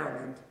Ritchie,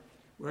 Maryland,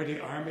 where the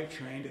Army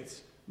trained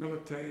its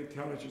military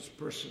intelligence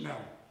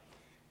personnel.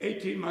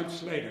 18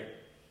 months later,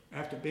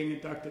 after being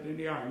inducted in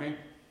the Army,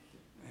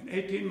 and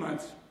 18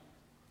 months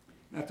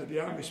after the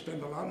Army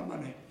spent a lot of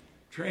money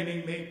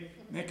training me,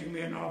 making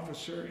me an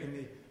officer in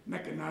the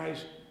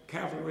mechanized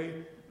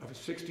cavalry of a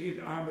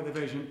 16th Armored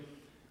Division,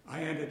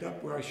 I ended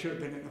up where I should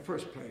have been in the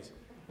first place,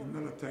 in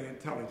military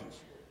intelligence.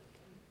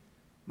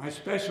 My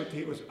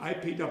specialty was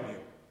IPW,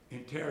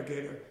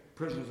 Interrogator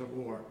Prisoners of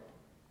War.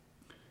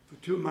 For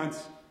 2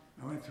 months,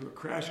 I went through a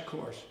crash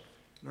course,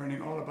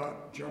 learning all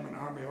about German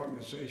army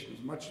organization,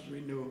 as much as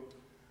we knew,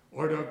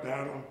 order of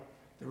battle,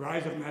 the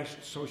rise of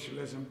National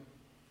Socialism,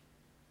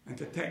 and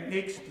the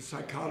techniques, the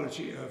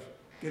psychology of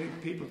getting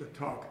people to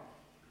talk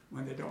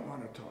when they don't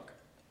want to talk.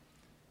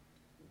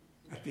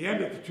 At the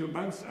end of the 2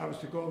 months, I was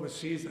to go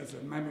overseas as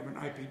a member of an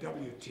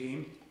IPW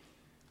team.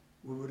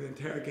 We would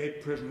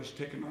interrogate prisoners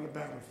taken on a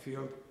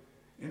battlefield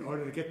in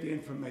order to get the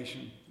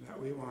information that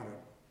we wanted.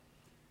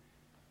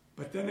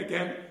 But then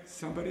again,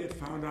 somebody had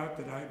found out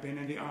that I had been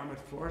in the armored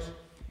force,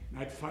 and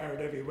I'd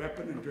fired every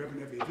weapon and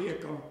driven every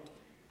vehicle.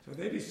 So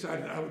they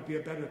decided I would be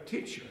a better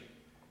teacher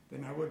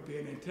than I would be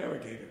an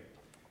interrogator.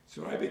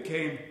 So I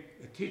became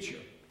a teacher,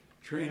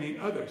 training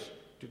others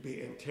to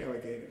be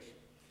interrogators.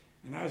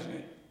 And as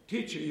a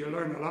teacher, you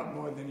learn a lot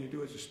more than you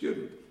do as a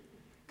student.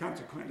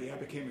 Consequently, I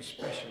became a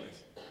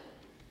specialist.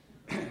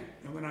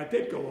 And when I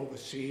did go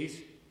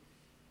overseas,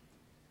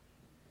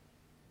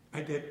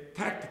 I did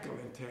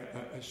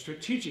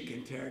strategic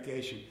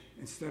interrogation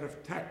instead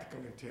of tactical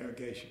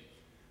interrogation.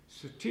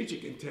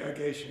 Strategic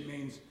interrogation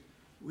means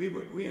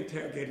we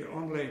interrogated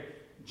only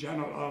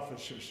general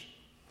officers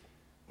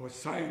or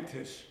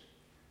scientists,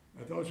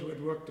 or those who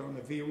had worked on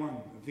the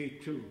V1, the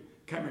V2,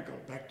 chemical,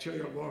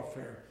 bacterial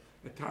warfare,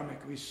 atomic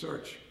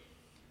research.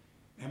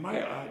 And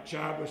my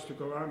job was to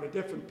go around the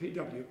different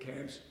PW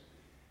camps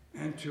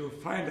and to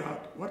find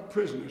out what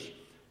prisoners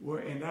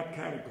were in that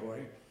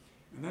category,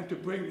 and then to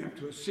bring them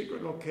to a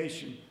secret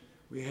location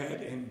we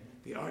had in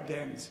the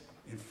Ardennes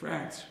in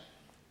France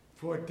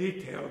for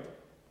detailed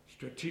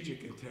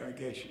strategic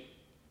interrogation.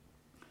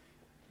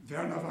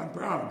 Werner von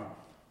Braun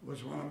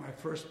was one of my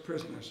first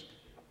prisoners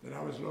that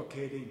I was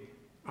locating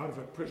out of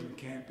a prison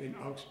camp in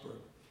Augsburg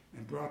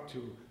and brought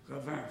to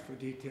Ravin for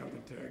detailed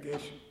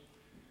interrogation.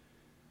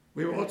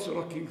 We were also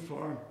looking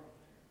for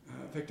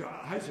Victor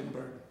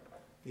Heisenberg,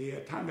 the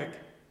atomic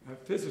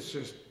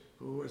physicist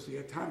who was the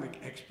atomic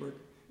expert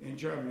in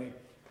Germany,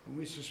 whom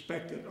we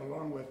suspected,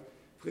 along with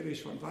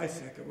Friedrich von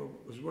Weizsäcker, who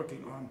was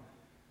working on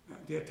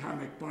the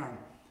atomic bomb.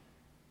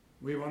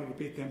 We wanted to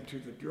beat them to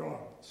the draw,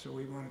 so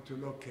we wanted to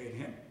locate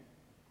him.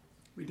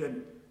 We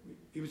didn't.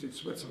 He was in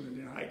Switzerland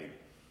in hiding.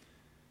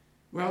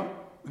 Well,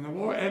 when the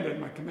war ended,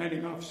 my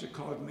commanding officer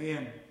called me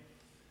in,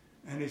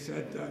 and he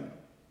said,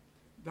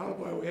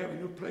 Dolibois, we have a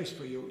new place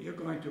for you. You're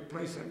going to a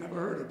place I've never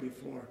heard of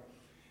before.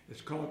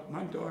 It's called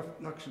Mundorf,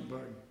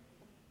 Luxembourg,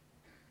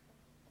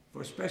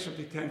 for a special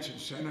detention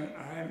center.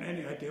 I haven't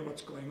any idea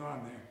what's going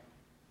on there.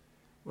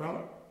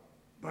 Well,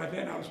 by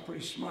then I was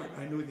pretty smart.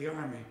 I knew the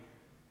army.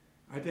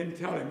 I didn't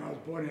tell him I was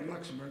born in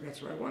Luxembourg.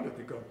 That's where I wanted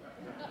to go.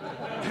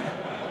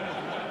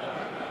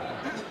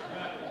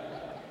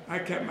 I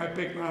kept my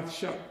big mouth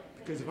shut,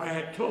 because if I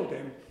had told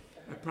him,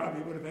 I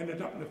probably would have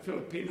ended up in the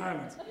Philippine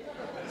Islands.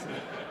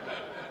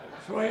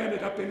 So I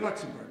ended up in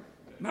Luxembourg,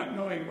 not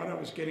knowing what I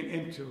was getting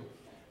into.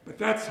 But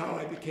that's how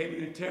I became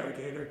an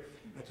interrogator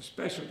at the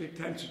Special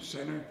Detention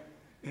Center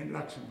in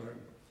Luxembourg.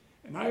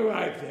 And I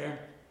arrived there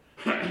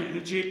in a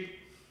Jeep,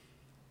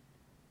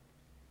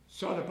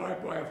 saw the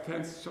barbed wire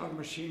fence, saw the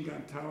machine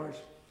gun towers.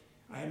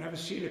 I had never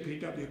seen a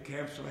PW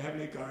camp so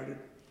heavily guarded.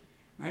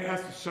 And I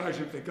asked the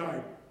sergeant of the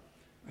guard,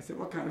 I said,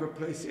 what kind of a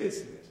place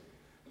is this?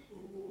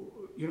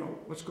 You know,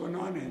 what's going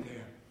on in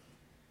there?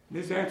 And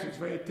his answer is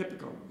very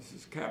typical. He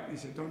says, Captain, he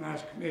said, don't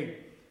ask me.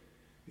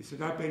 He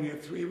said, I've been here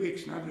 3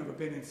 weeks and I've never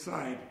been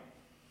inside.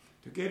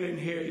 To get in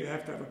here, you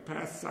have to have a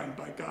pass signed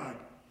by God.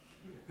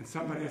 And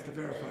somebody has to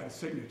verify the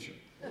signature.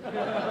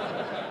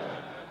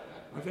 Well,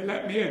 they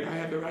let me in. I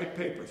had the right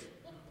papers.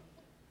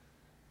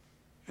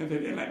 And they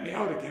didn't let me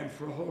out again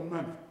for a whole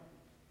month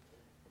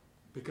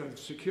because of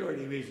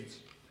security reasons.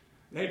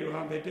 Later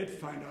on, they did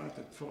find out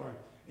that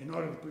in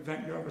order to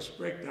prevent nervous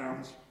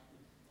breakdowns,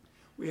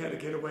 we had to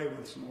get away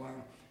once in a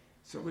while.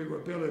 So we were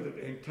billeted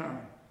in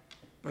town.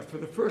 But for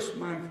the first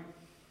month,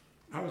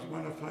 I was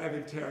one of 5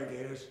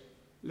 interrogators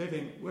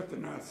living with the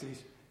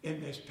Nazis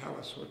in this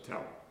palace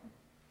hotel.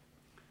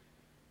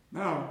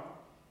 Now,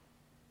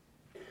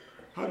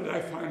 how did I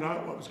find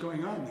out what was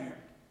going on there?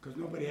 Because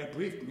nobody had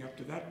briefed me up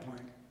to that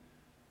point.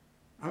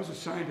 I was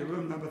assigned to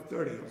room number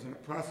 30. I was in the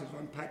process of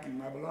unpacking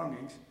my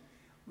belongings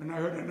when I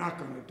heard a knock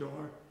on the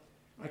door.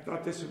 I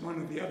thought this was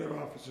one of the other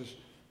officers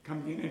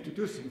coming in to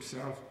introduce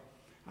himself.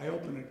 I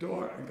opened the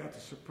door and got the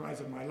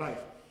surprise of my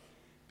life.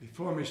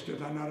 Before me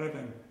stood none other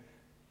than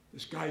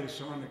this guy you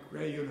saw in a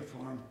gray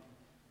uniform,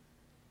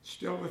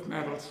 still with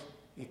medals.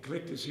 He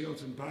clicked his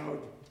heels and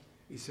bowed.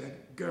 He said,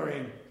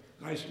 Goering,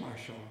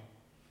 Reichsmarschall.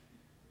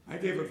 I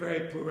gave a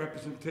very poor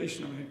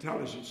representation of an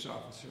intelligence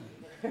officer.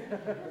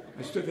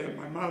 I stood there with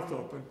my mouth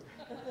open.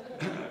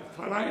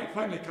 I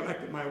finally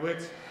collected my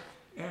wits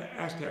and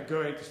asked Herr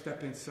Goering to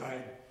step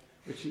inside,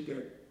 which he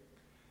did.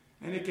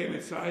 And he came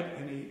inside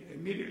and he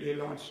immediately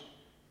launched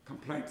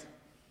complaint.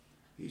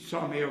 He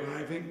saw me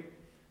arriving.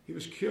 He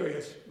was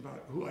curious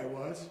about who I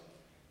was,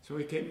 so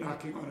he came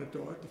knocking on the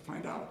door to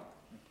find out.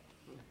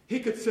 He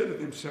considered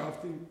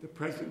himself the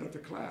president of the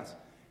class.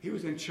 He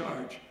was in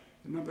charge.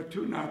 The number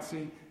 2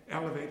 Nazi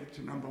elevated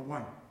to number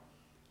 1.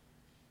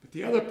 But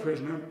the other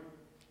prisoner,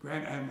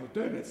 Grand Admiral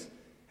Dönitz,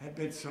 had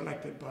been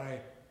selected by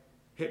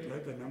Hitler,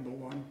 the number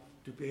 1,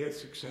 to be his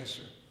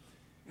successor.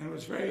 And it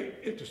was very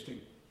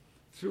interesting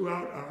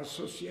throughout our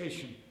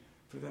association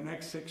for the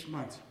next 6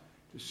 months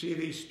to see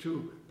these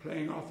two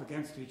playing off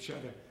against each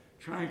other,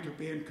 trying to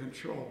be in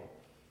control.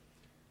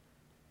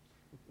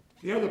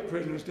 The other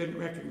prisoners didn't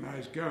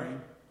recognize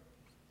Goering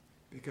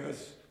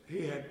because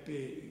he had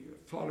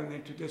fallen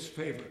into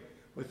disfavor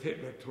with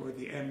Hitler toward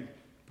the end.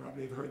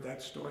 Probably have heard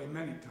that story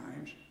many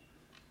times.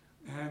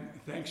 And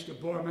thanks to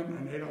Bormann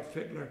and Adolf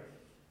Hitler,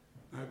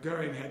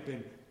 Goering had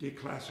been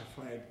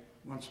declassified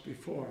once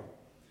before.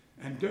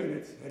 And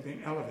Dönitz had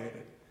been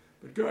elevated.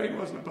 But Goering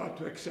wasn't about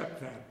to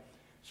accept that.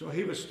 So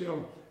he was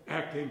still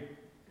acting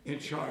in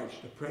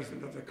charge, the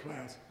president of the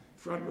class,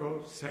 front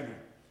row center.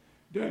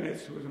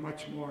 Dönitz, who was a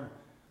much more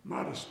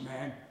modest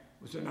man,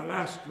 was in the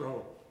last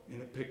row in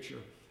the picture,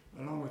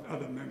 along with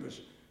other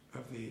members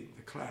of the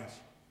class.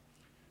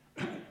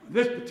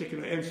 This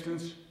particular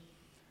instance,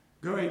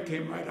 Goering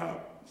came right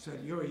out and said,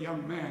 "You're a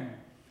young man."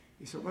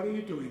 He said, "What are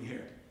you doing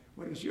here?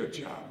 What is your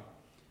job?"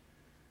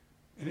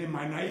 And in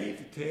my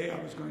naivete,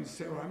 I was going to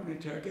say, "Well, I'm an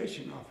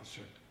interrogation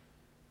officer.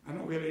 I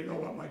don't really know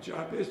what my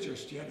job is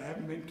just yet. I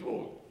haven't been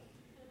told."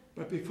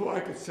 But before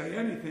I could say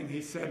anything,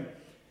 he said,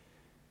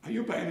 "Are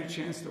you by any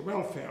chance the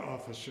welfare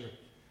officer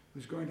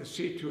who's going to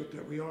see to it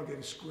that we all get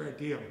a square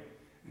deal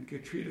and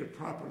get treated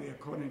properly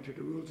according to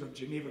the rules of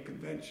Geneva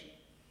Convention?"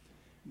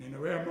 And in a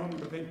rare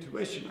moment of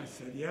intuition, I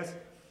said, "Yes,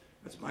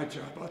 that's my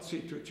job. I'll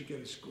see to it you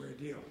get a square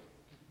deal."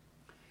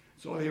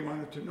 That's all he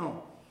wanted to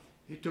know.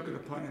 He took it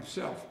upon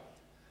himself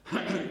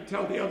to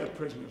tell the other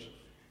prisoners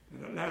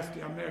that at last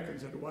the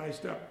Americans had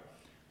wised up.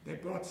 They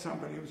brought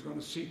somebody who was going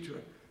to see to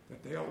it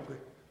that they all get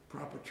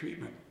proper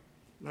treatment,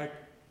 like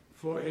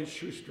 4-inch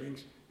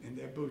shoestrings in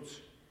their boots.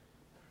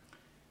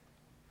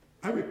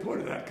 I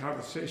reported that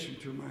conversation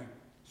to my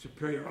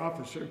superior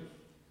officer,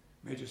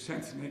 Major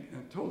Sensen,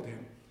 and told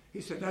him. He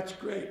said, "That's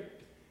great."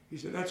 He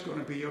said, "That's going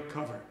to be your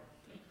cover.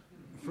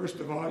 First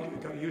of all,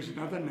 you've got to use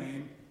another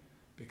name,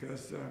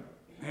 because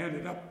I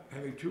ended up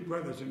having 2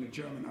 brothers in the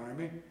German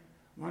army,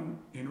 one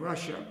in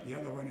Russia, the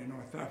other one in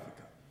North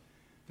Africa.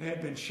 They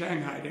had been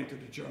shanghaied into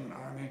the German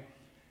army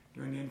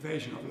during the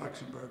invasion of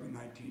Luxembourg in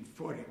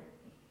 1940.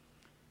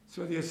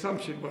 So the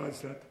assumption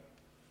was that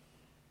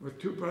with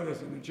 2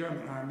 brothers in the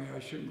German army, I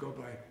shouldn't go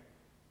by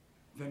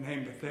the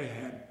name that they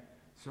had.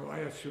 So I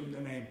assumed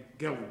the name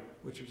Gillen,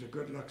 which was a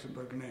good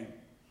Luxembourg name.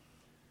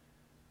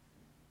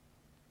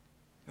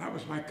 That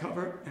was my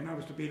cover, and I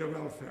was to be the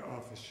welfare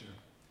officer.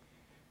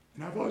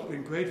 And I've always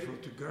been grateful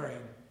to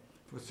Goering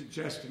for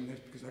suggesting this,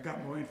 because I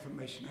got more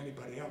information than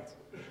anybody else.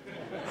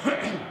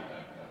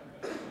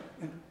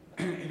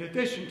 And in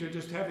addition to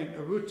just having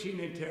a routine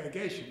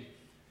interrogation,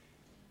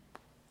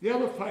 the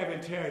other 5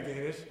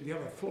 interrogators, the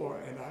other 4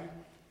 and I,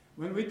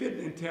 when we did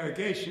an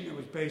interrogation, it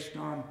was based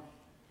on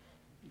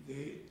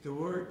the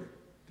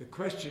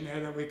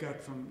questionnaire that we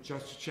got from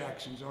Justice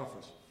Jackson's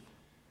office.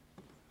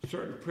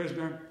 Certain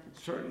prisoner,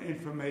 certain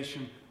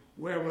information,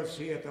 where was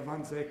he at the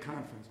Wannsee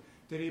conference?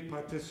 Did he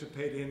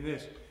participate in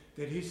this?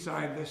 Did he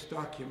sign this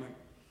document?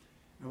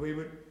 And we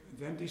would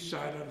then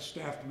decide at a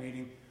staff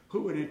meeting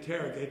who would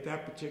interrogate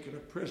that particular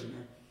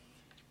prisoner,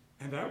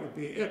 and that would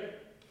be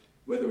it.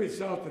 With the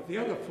result that the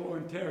other 4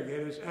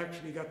 interrogators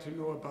actually got to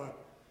know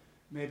about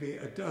maybe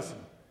a dozen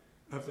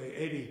of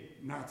the 80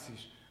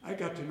 Nazis. I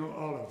got to know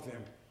all of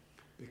them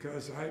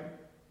because I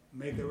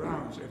made the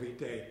rounds every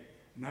day,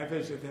 and I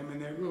visited them in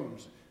their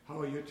rooms. How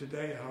are you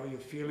today? How are you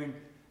feeling?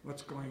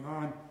 What's going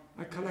on?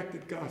 I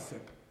collected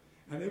gossip,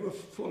 and they were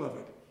full of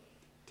it,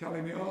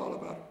 telling me all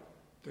about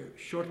the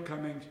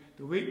shortcomings,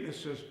 the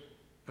weaknesses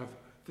of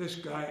this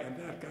guy and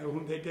that guy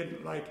whom they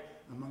didn't like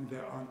among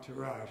their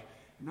entourage.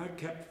 And I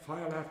kept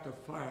file after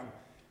file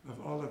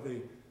of all of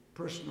the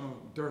personal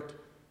dirt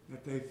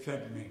that they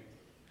fed me.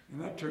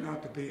 And that turned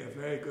out to be a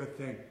very good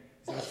thing.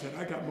 As I said,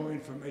 I got more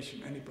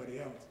information than anybody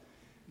else.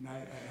 And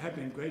I have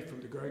been grateful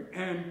to Goering,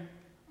 and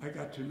I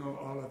got to know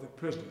all of the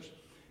prisoners.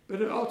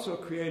 But it also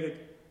created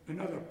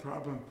another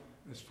problem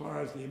as far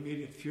as the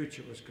immediate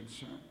future was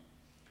concerned.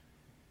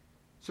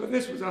 So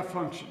this was our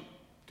function,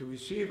 to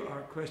receive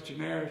our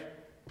questionnaires,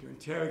 to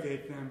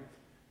interrogate them,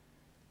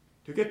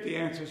 to get the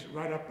answers,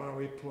 write up our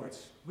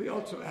reports. We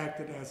also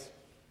acted as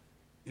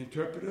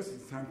interpreters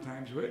and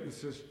sometimes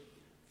witnesses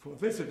for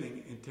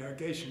visiting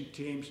interrogation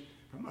teams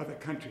from other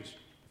countries.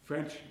 The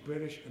French,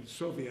 British, and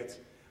Soviets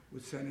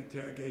would send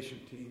interrogation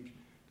teams.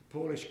 The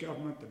Polish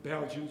government, the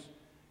Belgians,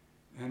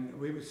 and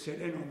we would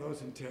sit in on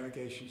those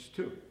interrogations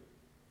too.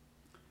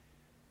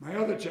 My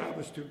other job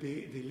was to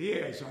be the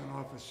liaison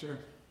officer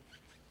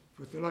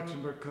with the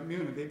Luxembourg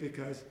community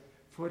because,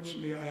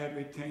 fortunately, I had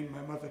retained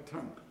my mother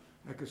tongue.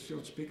 I could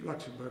still speak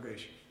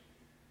Luxembourgish.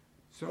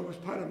 So it was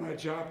part of my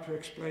job to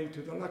explain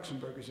to the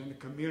Luxembourgers in the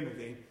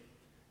community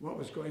what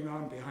was going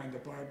on behind the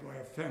barbed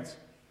wire fence,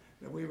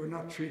 that we were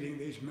not treating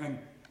these men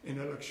in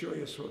a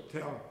luxurious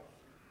hotel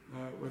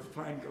with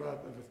fine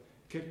gloves, with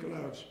kid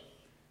gloves,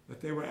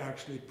 that they were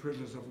actually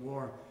prisoners of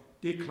war,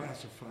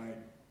 declassified.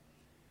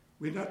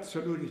 We did not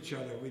salute each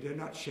other. We did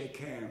not shake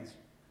hands.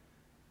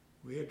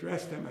 We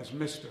addressed them as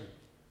Mr.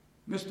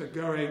 Mr.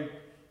 Goering,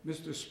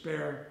 Mr.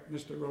 Speer,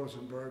 Mr.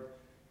 Rosenberg,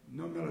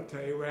 no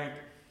military rank,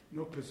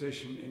 no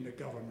position in the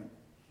government.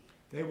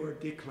 They were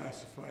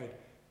declassified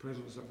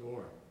prisoners of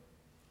war.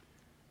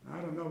 I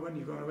don't know when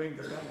you're going to ring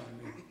the bell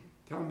on me.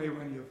 Tell me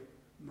when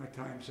my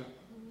time's up.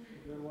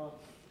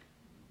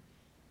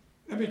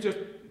 Let me just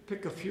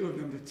pick a few of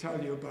them to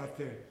tell you about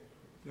their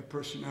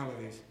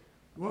personalities.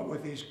 What were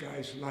these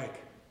guys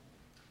like?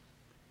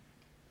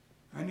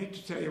 I need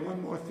to tell you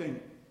one more thing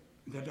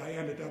that I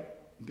ended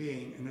up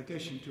being in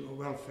addition to a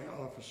welfare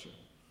officer.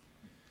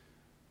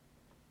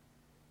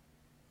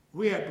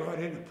 We had brought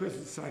in a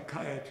prison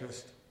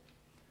psychiatrist,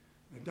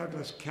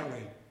 Douglas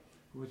Kelly,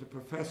 who was a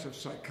professor of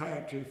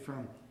psychiatry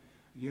from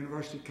the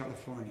University of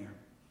California.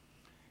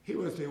 He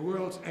was the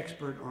world's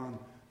expert on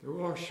the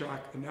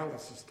Rorschach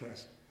analysis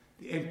test,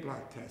 the ink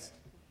blot test.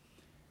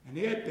 And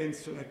he had been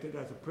selected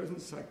as a prison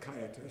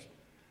psychiatrist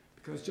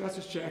because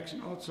Justice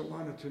Jackson also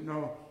wanted to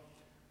know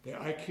the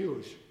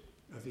IQs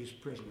of these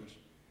prisoners.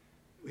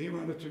 He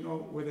wanted to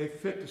know, were they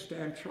fit to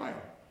stand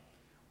trial?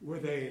 Were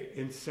they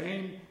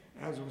insane,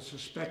 as was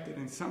suspected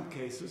in some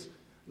cases,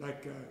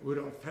 like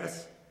Rudolf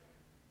Hess,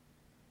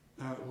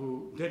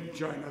 who didn't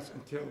join us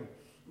until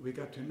we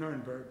got to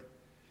Nuremberg.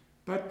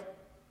 But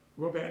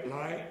Robert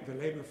Lai, the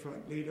Labor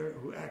Front leader,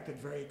 who acted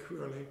very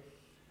cruelly,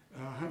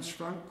 Hans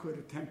Frank, who had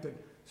attempted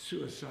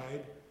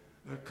suicide,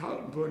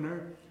 Carlton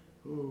Brunner,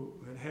 who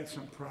had had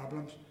some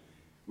problems.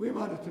 We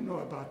wanted to know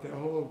about their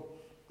whole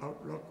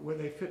outlook, were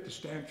they fit to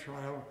stand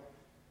trial,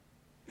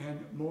 and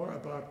more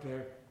about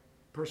their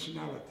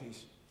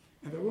personalities.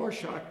 And the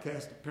Rorschach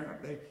test,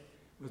 apparently,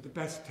 was the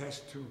best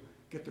test to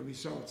get the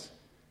results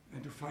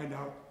and to find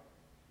out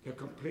their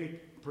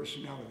complete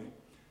personality.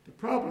 The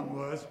problem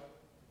was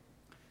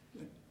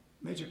that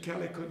Major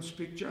Kelly couldn't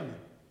speak German.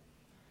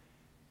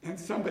 And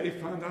somebody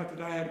found out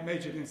that I had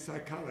majored in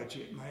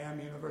psychology at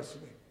Miami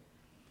University.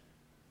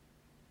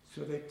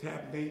 So they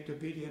tapped me to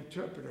be the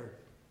interpreter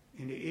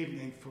in the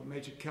evening for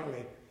Major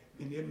Kelly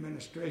in the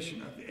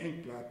administration of the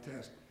ink blot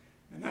test.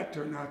 And that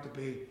turned out to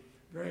be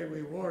very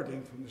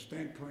rewarding from the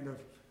standpoint of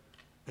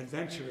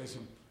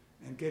adventurism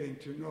and getting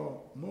to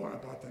know more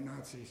about the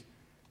Nazis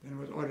than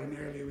was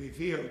ordinarily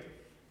revealed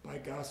by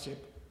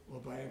gossip or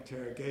by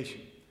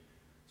interrogation.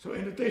 So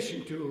in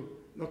addition to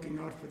looking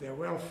out for their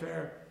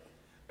welfare,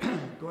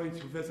 going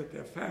to visit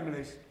their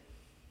families,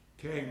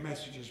 carrying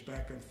messages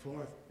back and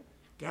forth,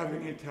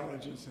 gathering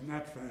intelligence in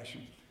that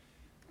fashion,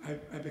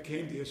 I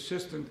became the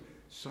assistant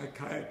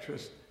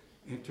psychiatrist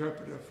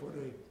interpreter for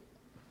the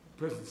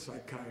prison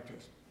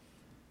psychiatrist.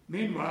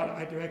 Meanwhile,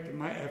 I directed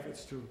my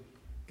efforts to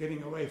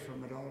getting away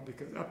from it all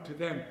because up to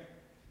then,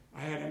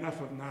 I had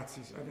enough of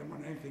Nazis. I didn't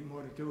want anything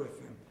more to do with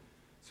them.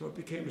 So it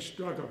became a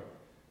struggle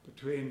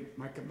between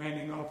my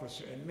commanding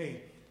officer and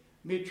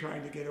me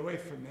trying to get away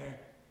from there,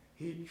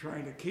 he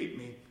trying to keep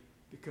me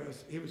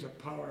because he was a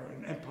power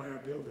and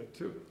empire builder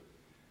too.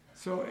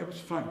 So it was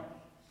fun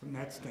from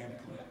that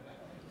standpoint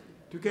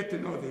to get to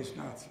know these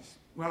Nazis.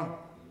 Well,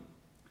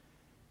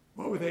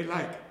 what were they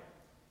like?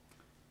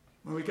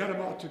 When we got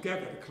them all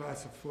together, the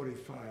class of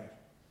 45,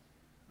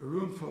 a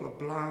room full of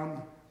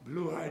blonde,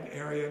 blue-eyed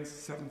Aryans,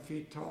 7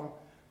 feet tall,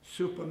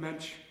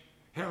 Supermensch,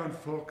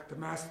 Herrenvolk, the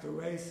master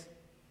race.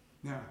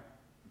 Now,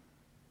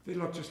 they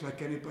looked just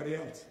like anybody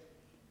else.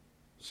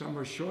 Some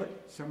were short,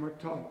 some were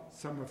tall,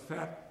 some were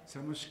fat,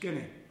 some were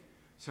skinny.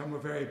 Some were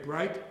very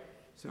bright,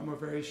 some were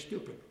very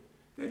stupid.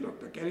 They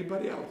looked like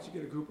anybody else.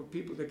 You get a group of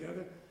people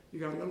together, you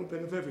got a little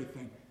bit of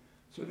everything.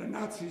 So the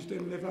Nazis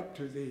didn't live up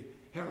to the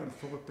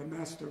Herrenvolk, the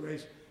master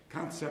race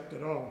concept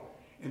at all,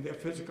 in their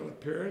physical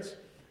appearance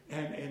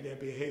and in their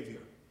behavior.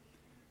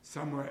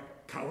 Some were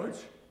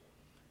cowards,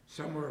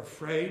 some were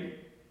afraid,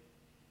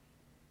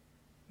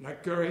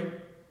 like Goering,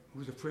 who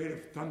was afraid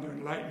of thunder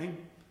and lightning.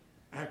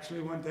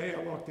 Actually, one day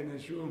I walked in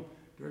his room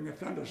during a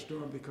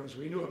thunderstorm because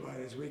we knew about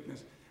his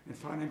weakness and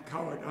found him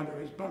cowered under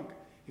his bunk.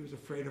 He was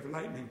afraid of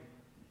lightning.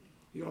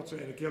 He also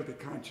had a guilty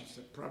conscience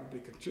that probably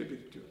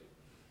contributed to it.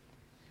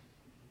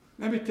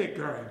 Let me take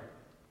Goering.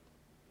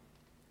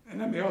 And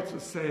let me also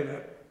say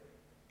that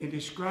in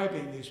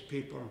describing these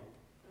people,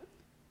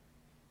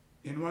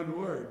 in one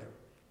word,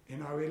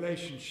 in our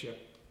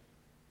relationship,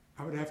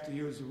 I would have to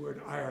use the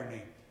word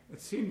irony.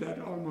 It seemed that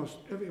almost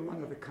every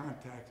one of the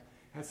contacts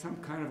had some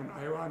kind of an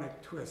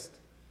ironic twist.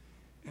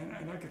 And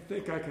I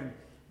think I can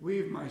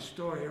weave my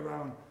story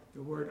around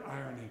the word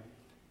irony,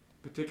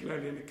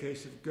 particularly in the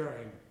case of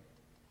Goering.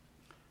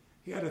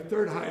 He had a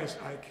third highest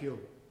IQ.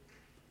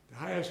 The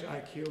highest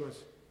IQ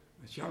was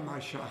Hjalmar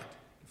Schacht,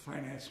 the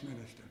finance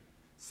minister.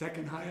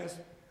 Second highest,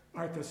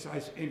 Arthur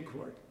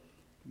Seyss-Inquart,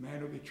 the man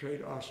who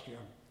betrayed Austria.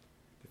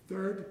 The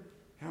third,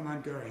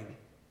 Hermann Goering.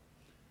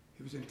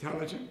 He was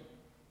intelligent.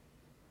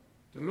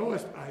 The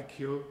lowest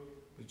IQ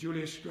was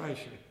Julius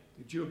Streicher,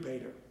 the Jew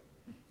baiter.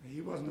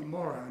 He wasn't a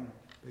moron,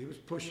 but he was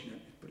pushing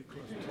it pretty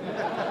close to it.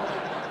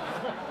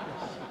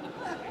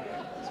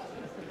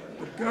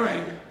 But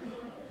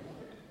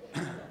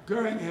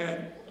Goering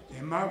had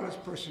a marvelous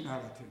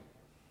personality.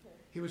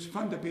 He was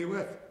fun to be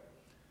with.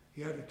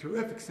 He had a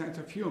terrific sense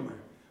of humor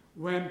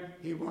when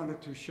he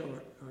wanted to show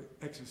it or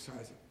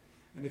exercise it.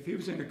 And if he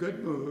was in a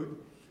good mood,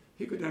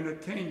 he could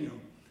entertain you.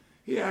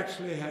 He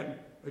actually had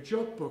a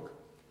joke book,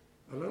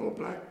 a little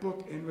black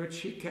book in which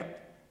he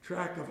kept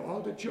track of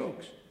all the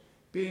jokes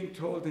being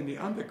told in the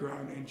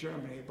underground in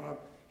Germany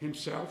about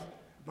himself,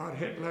 about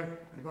Hitler,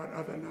 and about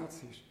other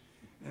Nazis.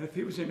 And if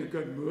he was in a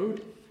good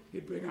mood,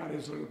 he'd bring out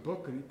his little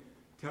book and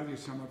tell you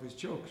some of his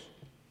jokes.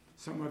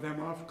 Some of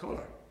them off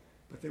color,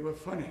 but they were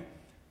funny.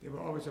 They were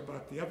always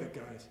about the other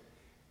guys,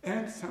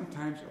 and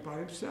sometimes about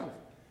himself.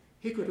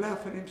 he could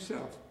laugh at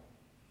himself,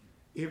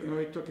 even though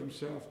he took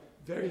himself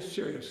very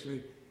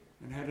seriously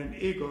and had an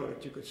ego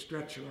that you could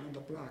stretch around the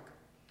block.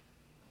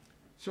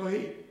 So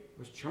he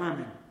was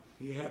charming.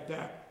 He had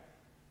that.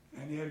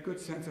 And he had a good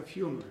sense of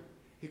humor.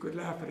 He could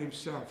laugh at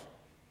himself.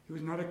 He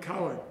was not a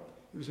coward.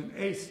 He was an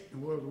ace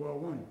in World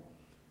War I.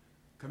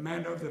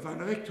 Commander of the von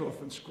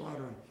Richthofen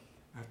squadron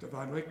after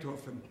von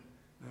Richthofen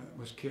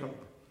was killed.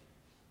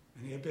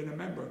 And he had been a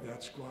member of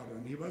that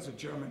squadron. He was a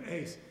German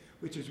ace,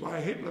 which is why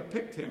Hitler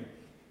picked him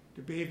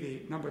to be the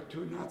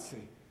 #2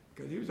 Nazi,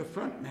 because he was a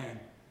front man,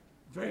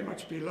 very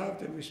much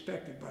beloved and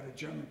respected by the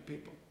German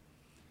people.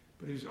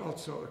 But he was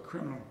also a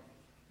criminal,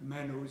 a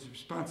man who was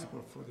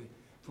responsible for the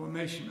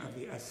formation of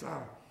the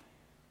SR,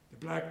 the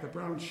black, the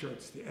brown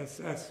shirts, the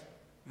SS,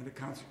 and the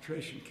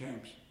concentration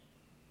camps.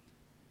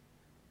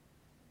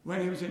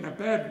 When he was in a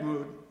bad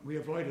mood, we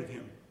avoided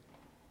him,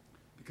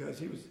 because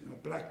he was in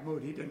a black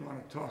mood. He didn't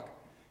want to talk.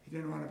 He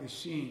didn't want to be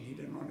seen. He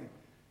didn't want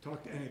to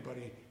talk to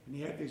anybody. And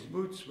he had these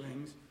mood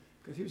swings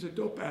because he was a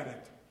dope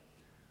addict.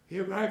 He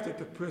arrived at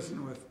the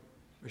prison with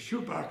a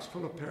shoebox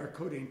full of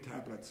paracodine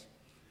tablets.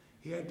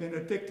 He had been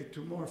addicted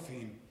to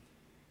morphine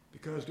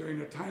because during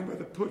the time of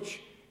the putsch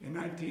in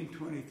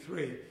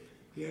 1923,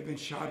 he had been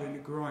shot in the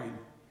groin.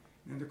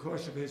 And in the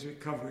course of his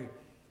recovery,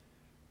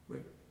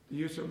 with the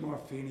use of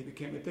morphine, he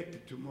became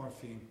addicted to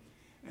morphine.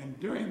 And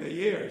during the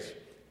years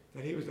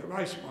that he was the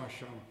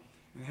Reichsmarschall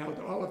and held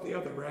all of the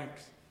other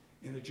ranks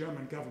in the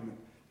German government,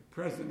 the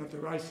president of the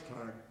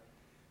Reichstag,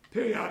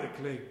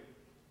 periodically,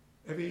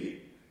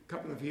 every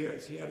couple of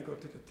years, he had to go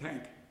to the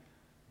tank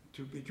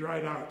to be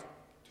dried out,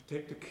 to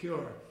take the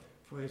cure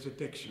for his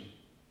addiction.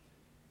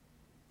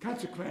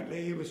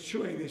 Consequently, he was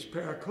chewing these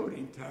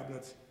paracodine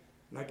tablets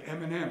like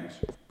M&Ms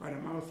by the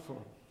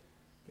mouthful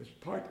as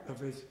part of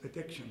his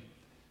addiction.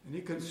 And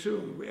he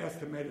consumed, we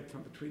estimated,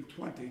 from between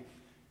 20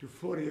 to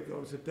 40 of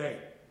those a day.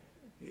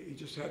 He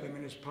just had them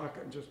in his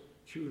pocket and just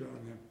chewed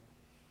on them.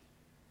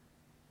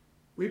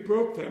 We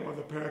broke them of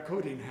the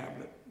paracodine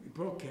habit. We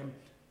broke him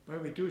by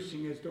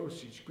reducing his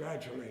dosage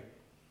gradually,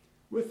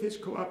 with his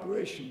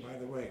cooperation, by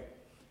the way,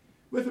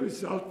 with the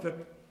result that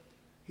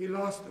he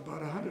lost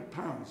about 100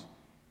 pounds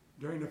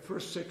during the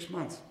first 6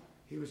 months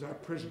he was our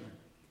prisoner.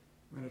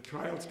 When the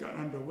trials got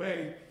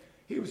underway,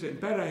 he was in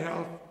better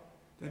health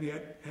than he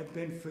had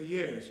been for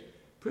years.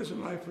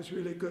 Prison life was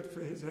really good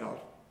for his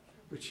health,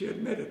 which he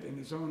admitted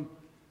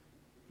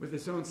with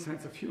his own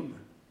sense of humor.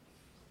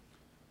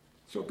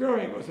 So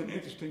Goering was an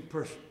interesting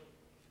person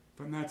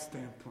from that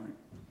standpoint.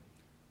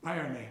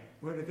 Irony,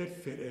 where did it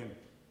fit in?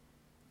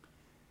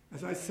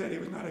 As I said, he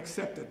was not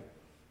accepted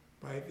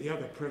by the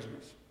other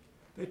prisoners.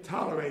 They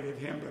tolerated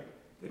him, but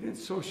they didn't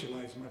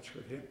socialize much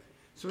with him.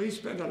 So he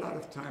spent a lot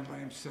of time by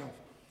himself.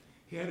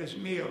 He had his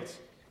meals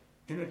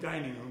in a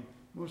dining room,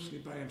 mostly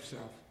by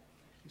himself.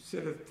 He'd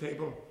sit at the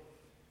table.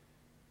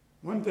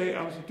 One day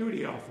I was a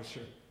duty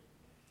officer,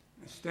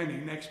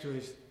 standing next to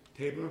his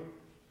table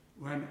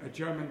when a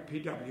German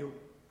PW,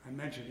 I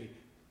mentioned the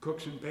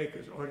cooks and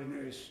bakers,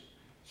 ordinary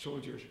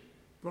soldiers,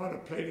 brought a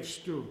plate of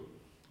stew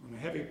on a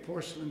heavy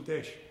porcelain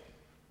dish.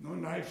 No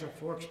knives or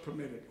forks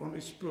permitted, only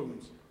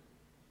spoons.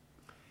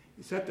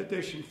 He set the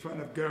dish in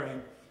front of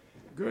Goering.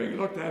 Goering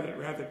looked at it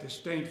rather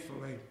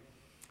disdainfully.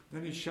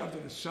 Then he shoved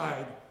it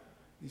aside.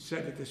 He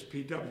said to this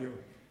PW,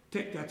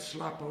 "Take that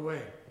slop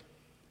away.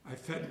 I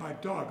fed my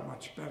dog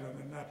much better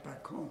than that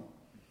back home."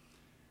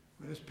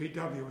 Well, this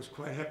PW was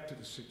quite hep to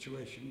the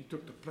situation. He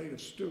took the plate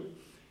of stew.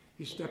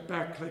 He stepped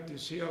back, clicked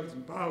his heels,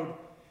 and bowed.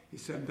 He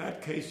said, "In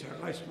that case, Herr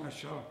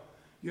Reichsmarschall,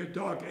 your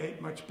dog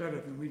ate much better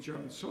than we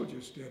German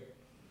soldiers did."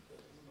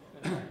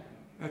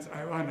 That's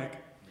ironic.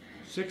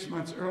 6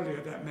 months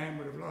earlier, that man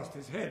would have lost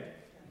his head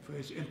for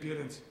his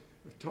impudence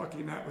of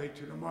talking that way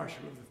to the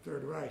Marshal of the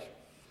Third Reich.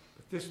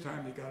 But this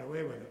time he got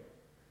away with it.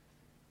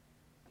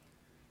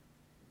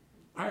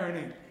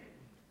 Irony.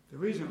 The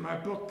reason my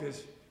book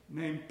is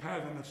named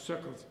Pattern of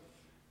Circles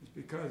is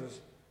because,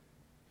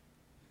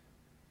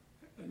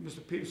 as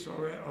Mr. Peterson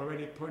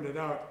already pointed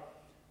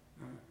out,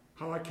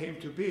 how I came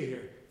to be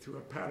here through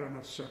a pattern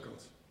of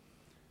circles.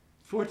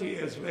 40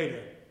 years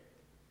later,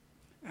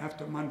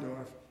 after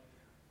Mundorf,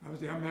 I was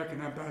the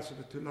American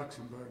ambassador to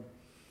Luxembourg,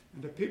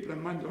 and the people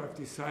in Mundorf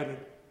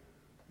decided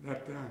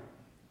that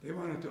they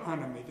wanted to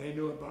honor me. They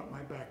knew about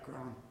my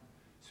background.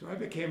 So I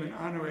became an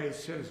honorary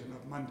citizen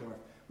of Mundorf,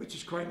 which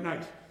is quite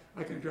nice.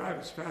 I can drive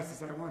as fast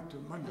as I want to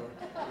Mundorf.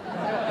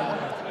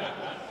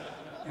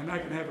 And I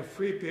can have a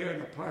free beer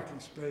in a parking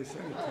space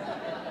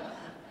anytime.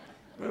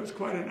 But it was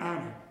quite an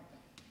honor.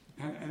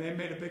 And they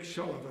made a big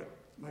show of it,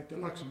 like the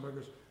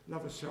Luxembourgers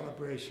love a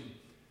celebration.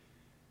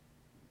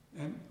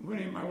 And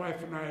Winnie, my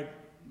wife, and I had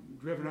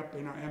driven up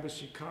in our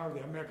embassy car,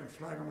 the American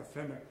flag on the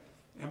fender,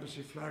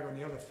 embassy flag on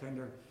the other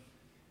fender,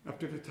 up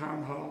to the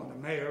town hall, and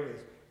the mayor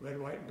with red,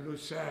 white, and blue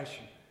sash,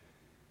 and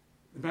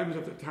the members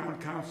of the town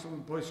council,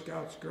 and Boy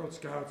Scouts, Girl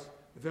Scouts,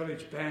 the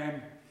village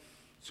band,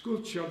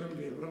 school children with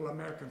the little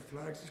American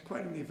flags. It's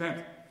quite an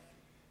event.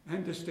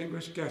 And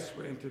distinguished guests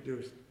were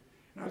introduced.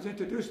 And I was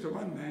introduced to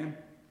one man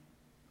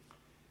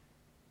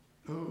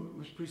who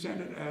was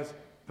presented as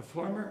a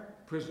former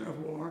prisoner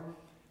of war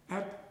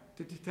at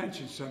the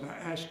detention center,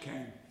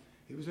 Ashcan.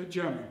 He was a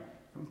German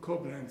from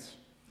Koblenz,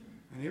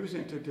 and he was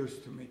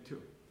introduced to me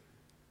too.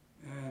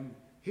 And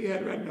he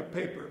had read in a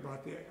paper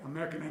about the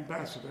American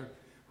ambassador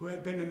who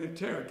had been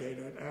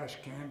interrogated at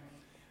Ashcan,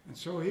 and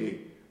so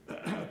he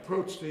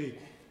approached the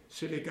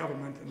city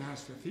government and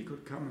asked if he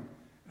could come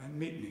and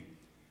meet me.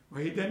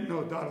 Well, he didn't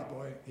know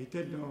Dolibois, he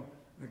did know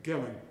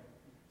Gillen,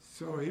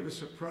 so he was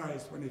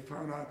surprised when he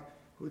found out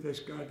who this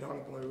guy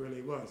Dolibois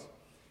really was.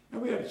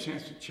 And we had a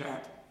chance to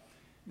chat.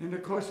 And in the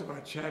course of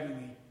our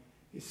chatting,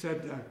 he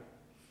said,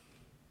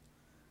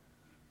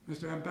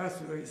 Mr.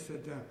 Ambassador, he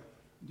said,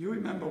 do you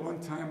remember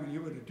one time when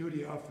you were the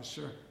duty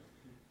officer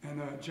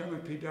and a German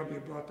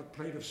PW brought the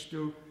plate of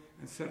stew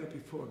and set it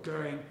before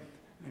Goering,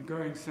 and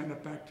Goering sent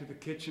it back to the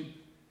kitchen?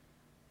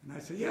 And I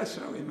said, yes,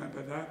 I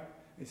remember that.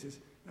 He says,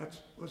 that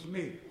was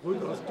me,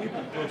 Rudolf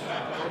Diepenbusch,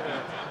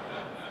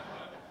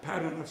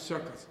 pattern of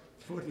circles,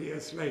 40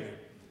 years later.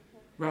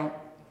 Well,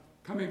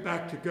 coming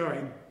back to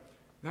Goering,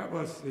 that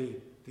was the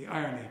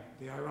irony,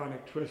 the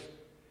ironic twist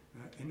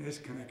in this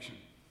connection.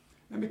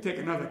 Let me take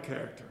another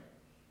character,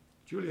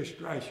 Julius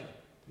Streicher,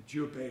 the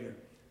Jew baiter.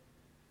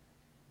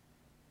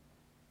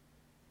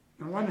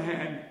 On one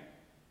hand,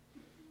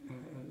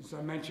 as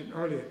I mentioned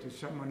earlier to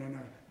someone in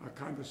our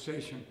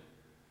conversation,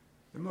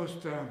 the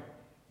most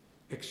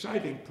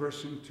exciting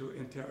person to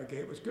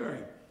interrogate was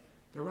Goering,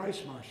 the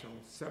Reichsmarshal,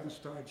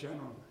 7-star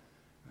general,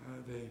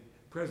 the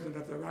president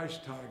of the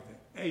Reichstag,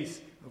 the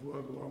ace of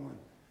World War I.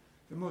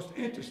 The most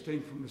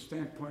interesting from the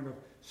standpoint of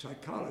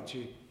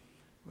psychology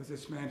was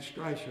this man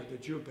Streicher, the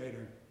Jew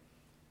baiter.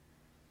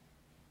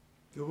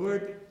 The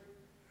word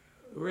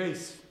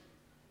race,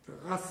 the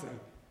Rasse,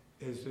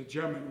 is the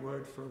German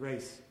word for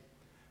race.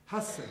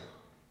 Hasse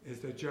is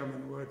the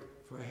German word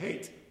for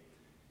hate.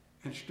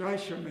 And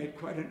Streicher made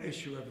quite an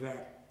issue of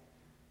that.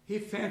 He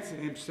fancied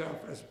himself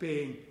as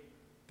being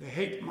the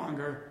hate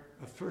monger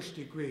of first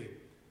degree,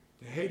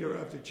 the hater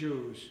of the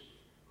Jews,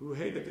 who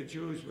hated the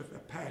Jews with a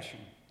passion.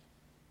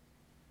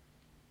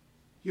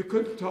 You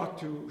couldn't talk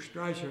to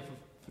Streicher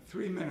for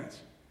 3 minutes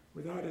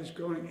without his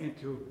going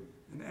into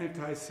an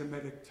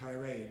anti-Semitic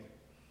tirade.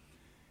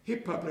 He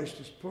published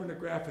this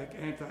pornographic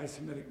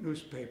anti-Semitic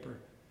newspaper,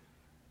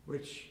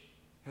 which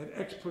had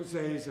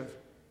exposés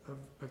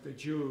of the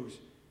Jews,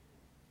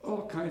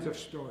 all kinds of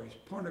stories,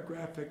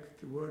 pornographic,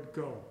 the word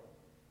go.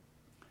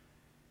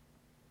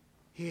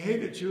 He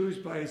hated Jews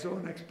by his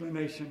own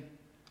explanation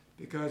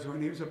because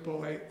when he was a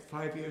boy,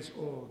 5 years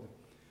old,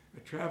 a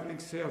traveling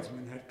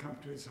salesman had come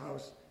to his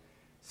house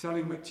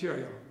selling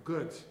material,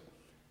 goods,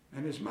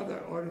 and his mother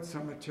ordered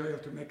some material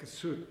to make a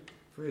suit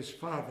for his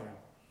father.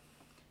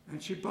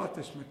 And she bought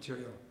this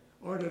material,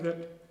 ordered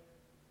it,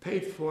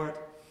 paid for it,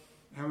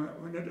 and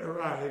when it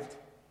arrived,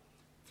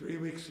 3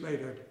 weeks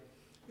later,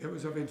 it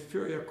was of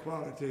inferior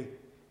quality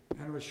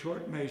and was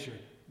short measure,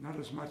 not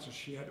as much as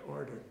she had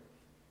ordered.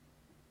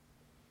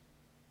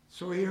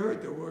 So he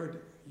heard the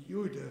word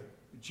Jude,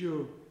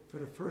 Jew, for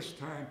the first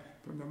time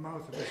from the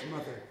mouth of his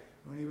mother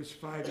when he was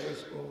 5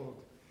 years old.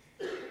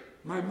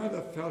 My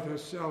mother felt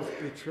herself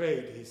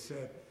betrayed, he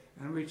said,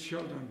 and we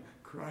children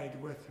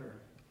cried with her.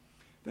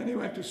 Then he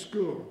went to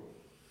school,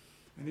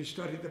 and he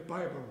studied the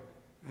Bible,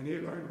 and he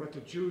learned what the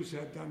Jews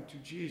had done to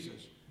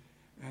Jesus,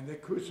 and they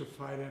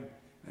crucified him,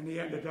 and he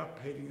ended up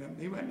hating them.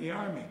 He went in the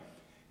army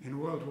in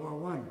World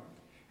War I,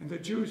 and the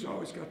Jews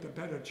always got the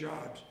better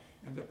jobs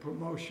and the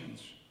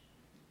promotions.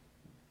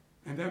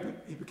 And then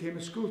he became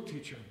a school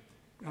teacher,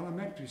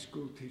 elementary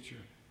school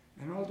teacher,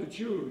 and all the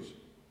Jews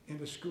in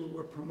the school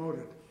were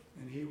promoted,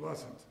 and he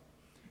wasn't.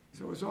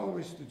 So it was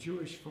always the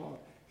Jewish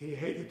fault. He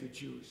hated the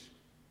Jews.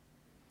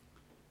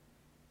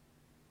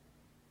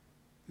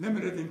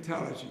 Limited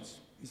intelligence.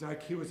 His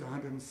IQ was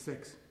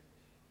 106.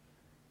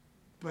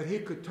 But he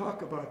could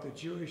talk about the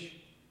Jewish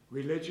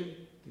religion,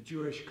 the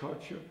Jewish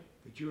culture,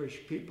 the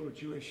Jewish people,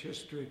 Jewish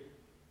history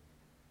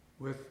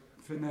with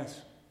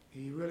finesse.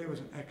 He really was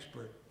an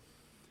expert.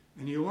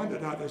 And you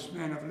wondered how this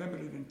man of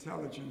limited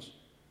intelligence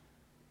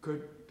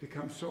could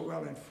become so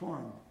well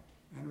informed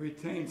and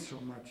retain so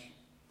much.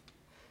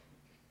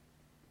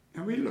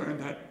 And we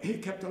learned that he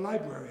kept a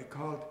library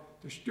called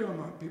the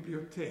Stürmer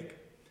Bibliothek.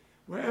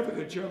 Wherever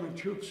the German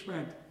troops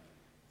went,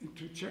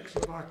 into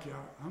Czechoslovakia,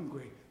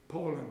 Hungary,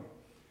 Poland,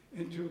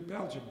 into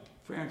Belgium,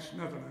 France,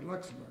 Netherlands,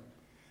 Luxembourg,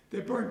 they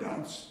burned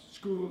down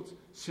schools,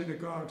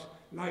 synagogues,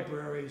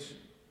 libraries,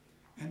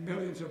 and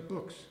millions of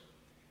books.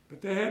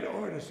 But they had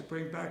orders to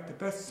bring back the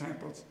best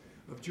samples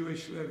of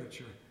Jewish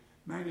literature,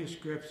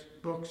 manuscripts,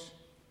 books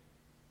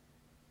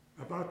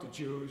about the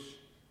Jews,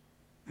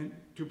 and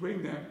to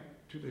bring them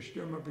to the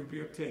Stürmer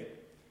Bibliothek.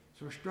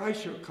 So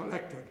Streicher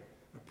collected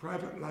a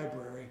private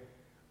library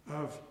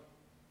of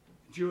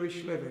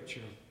Jewish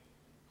literature.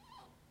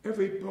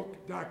 Every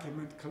book,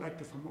 document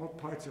collected from all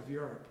parts of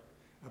Europe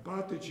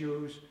about the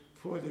Jews,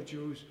 for the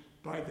Jews,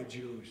 by the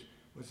Jews,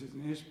 was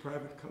in his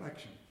private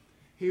collection.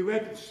 He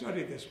read and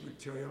studied this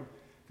material,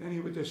 then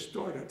he would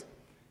distort it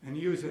and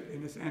use it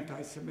in his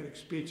anti-Semitic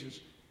speeches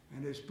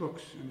and his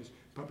books and his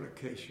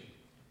publication.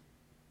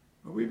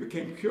 Well, we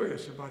became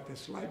curious about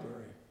this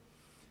library.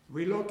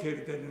 We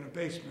located it in a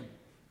basement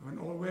of an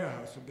old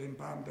warehouse that had been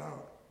bombed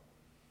out.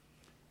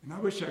 And I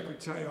wish I could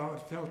tell you how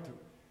it felt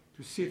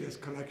to see this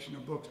collection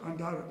of books,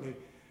 undoubtedly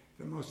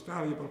the most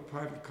valuable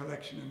private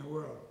collection in the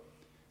world.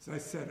 As I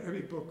said,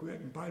 every book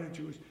written by the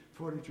Jews,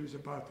 for the Jews,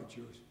 about the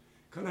Jews,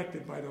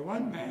 collected by the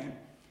one man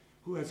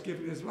who has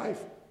given his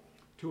life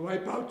to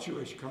wipe out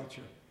Jewish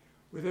culture,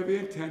 with every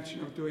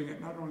intention of doing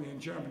it not only in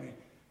Germany,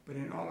 but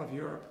in all of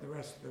Europe, the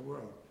rest of the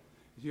world.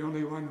 He's the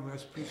only one who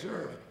has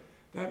preserved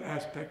that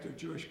aspect of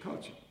Jewish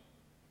culture.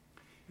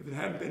 If it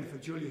hadn't been for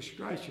Julius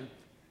Streicher,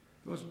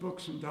 those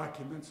books and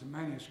documents and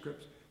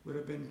manuscripts would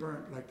have been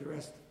burnt like the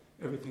rest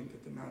of everything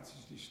that the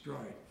Nazis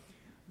destroyed.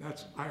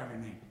 That's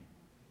irony.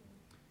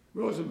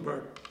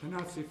 Rosenberg, the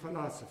Nazi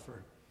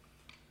philosopher,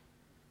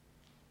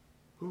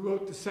 who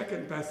wrote the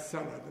second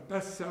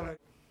bestseller,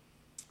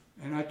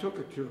 and I took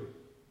it to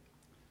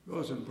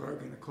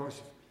Rosenberg in the course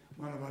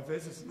of one of our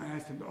visits, and I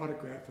asked him to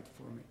autograph it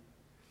for me.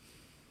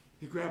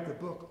 He grabbed the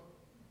book,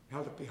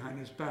 held it behind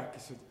his back.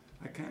 He said,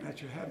 "I can't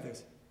let you have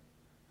this."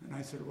 And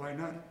I said, "Why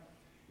not?"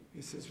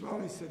 He says, "Well,"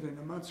 he said, "in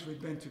the months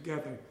we've been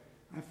together,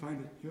 I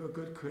find that you're a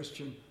good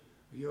Christian,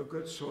 you're a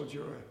good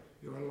soldier,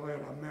 you're a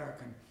loyal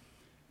American.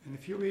 And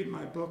if you read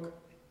my book,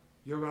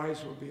 your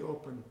eyes will be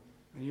open,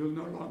 and you'll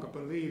no longer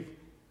believe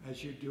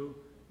as you do.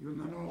 You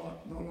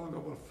no longer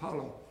will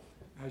follow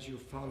as you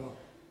follow,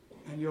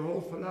 and your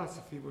whole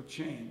philosophy will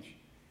change.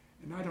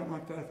 And I don't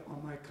want that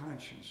on my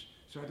conscience,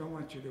 so I don't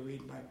want you to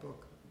read my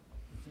book."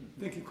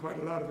 Thinking quite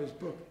a lot of his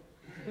book.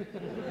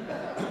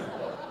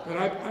 But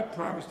I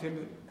promised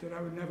him that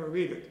I would never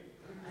read it.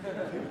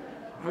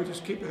 I would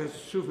just keep it as a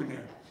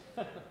souvenir.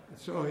 And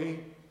so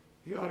he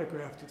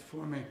autographed it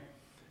for me,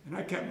 and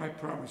I kept my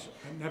promise.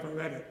 I never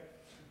read it.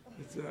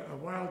 It's a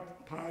wild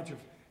podge of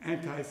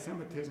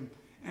anti-Semitism,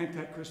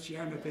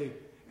 anti-Christianity,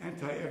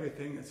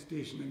 anti-everything that's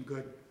decent and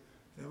good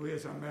that we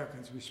as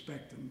Americans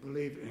respect and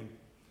believe in.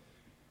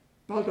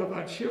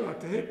 Dolibois,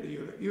 the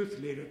Hitler youth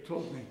leader,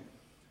 told me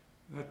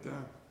that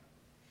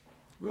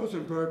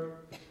Rosenberg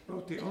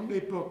wrote the only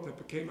book that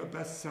became a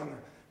bestseller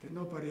that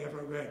nobody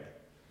ever read.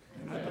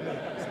 And I believe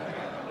it.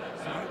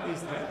 So I at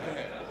least had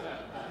that.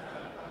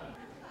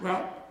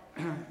 Well,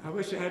 I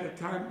wish I had the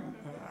time.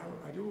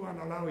 I do want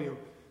to allow you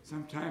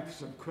some time for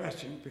some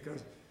questions,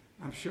 because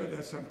I'm sure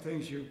there's some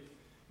things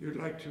you'd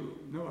like to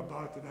know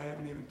about that I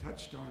haven't even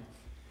touched on.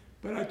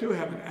 But I do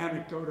have an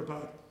anecdote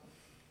about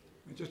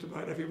just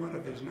about every one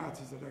of these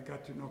Nazis that I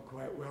got to know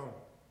quite well.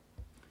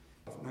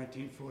 Of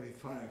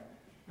 1945,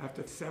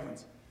 after the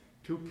 7th,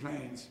 2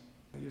 planes,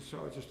 you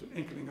saw just an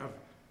inkling of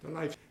the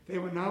life. They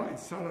were now in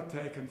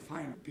solitary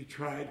confinement, to be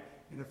tried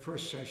in the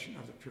first session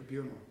of the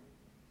tribunal.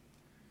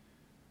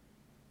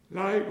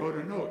 Lai wrote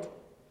a note.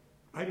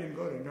 I didn't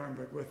go to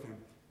Nuremberg with him.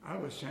 I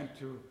was sent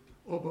to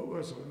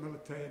Ober-Ursel, the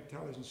Military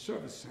Intelligence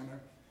Service Center,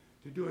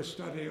 to do a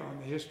study on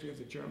the history of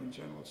the German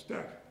general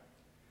staff.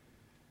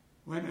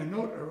 When a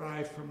note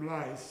arrived from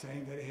Lai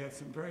saying that he had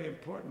some very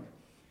important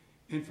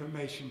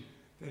information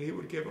that he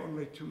would give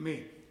only to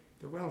me,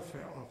 the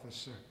welfare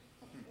officer,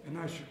 and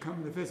I should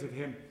come to visit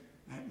him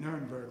at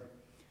Nuremberg.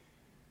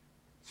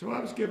 So I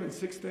was given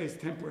 6 days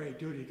temporary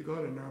duty to go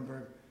to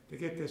Nuremberg to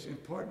get this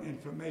important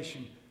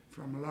information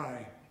from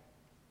Lai.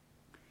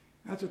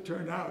 As it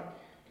turned out,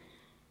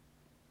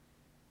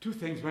 2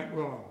 things went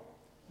wrong.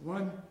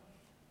 One,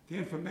 the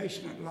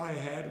information that Lai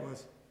had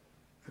was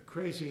a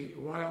crazy,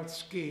 wild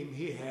scheme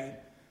he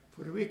had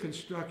for the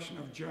reconstruction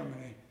of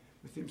Germany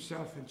with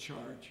himself in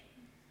charge.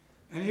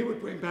 And he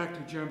would bring back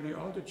to Germany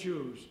all the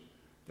Jews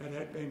that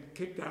had been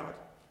kicked out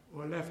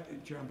or left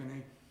in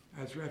Germany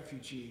as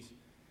refugees.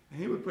 And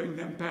he would bring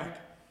them back.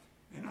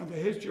 And under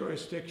his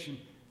jurisdiction,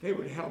 they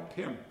would help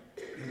him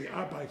in the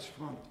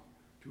Arbeitsfront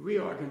to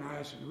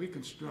reorganize and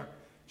reconstruct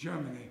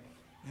Germany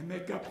and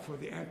make up for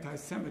the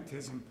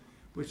anti-Semitism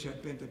which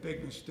had been the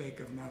big mistake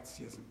of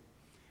Nazism.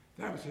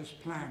 That was his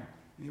plan,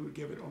 and he would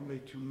give it only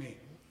to me.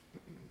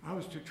 I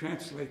was to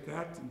translate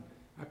that, and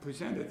I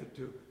presented it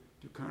to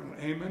Colonel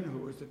Amon, who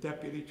was the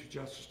deputy to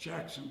Justice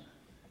Jackson.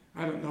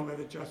 I don't know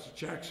whether Justice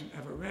Jackson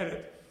ever read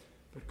it,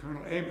 but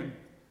Colonel Amon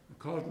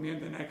called me in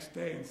the next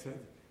day and said,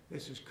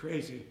 "This is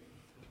crazy.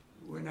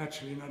 We're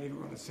naturally not even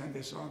going to send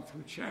this on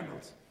through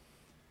channels."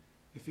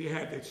 If he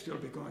had, they'd still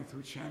be going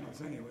through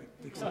channels anyway.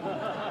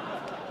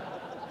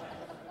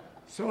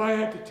 So I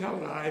had to tell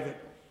Lai that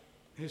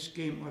his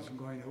scheme wasn't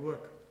going to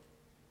work.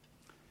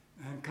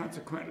 And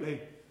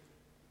consequently,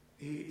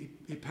 he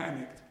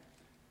panicked.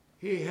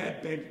 He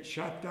had been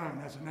shot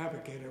down as a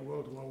navigator in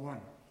World War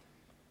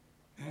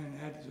I and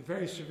had a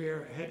very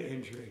severe head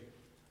injury,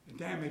 a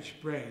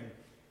damaged brain,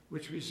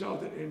 which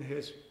resulted in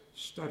his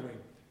stuttering.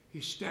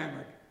 He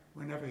stammered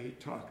whenever he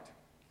talked.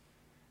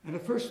 And the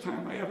first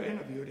time I ever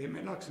interviewed him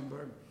in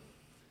Luxembourg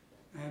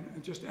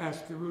and just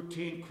asked the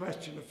routine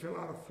question to fill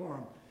out a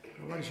form,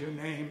 "What is your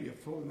name, your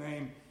full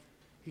name?"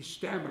 He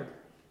stammered,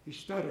 he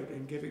stuttered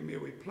in giving me a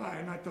reply,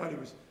 and I thought he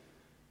was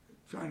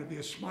trying to be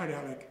a smart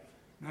aleck.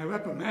 And I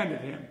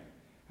reprimanded him,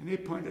 and he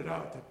pointed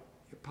out that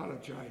he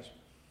apologized,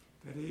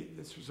 that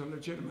this was a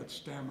legitimate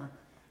stammer,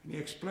 and he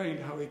explained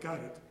how he got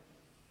it.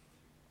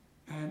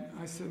 And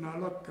I said, now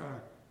look,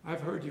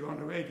 I've heard you on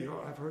the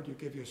radio, I've heard you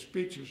give your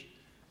speeches,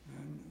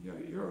 and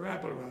you're a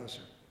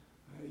rabble-rouser.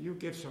 You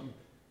give some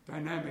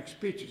dynamic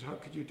speeches, how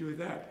could you do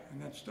that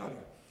and then stutter?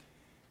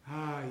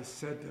 He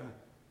said,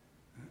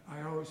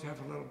 I always have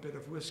a little bit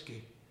of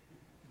whiskey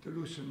to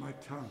loosen my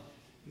tongue.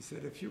 He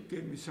said, if you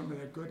give me some of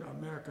that good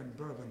American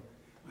bourbon,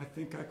 I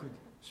think I could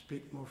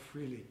speak more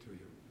freely to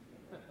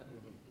you.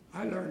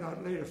 I learned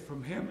out later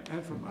from him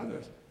and from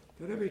others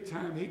that every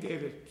time he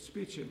gave a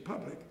speech in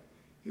public,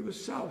 he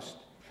was soused.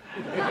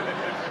 He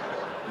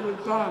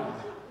was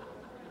bombed.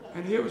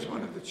 And here was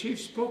one of the chief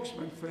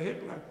spokesmen for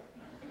Hitler,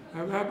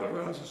 a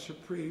rabble-rouser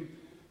supreme,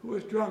 who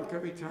was drunk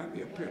every time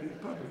he appeared in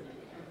public.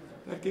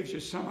 That gives you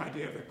some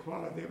idea of the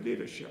quality of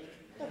leadership.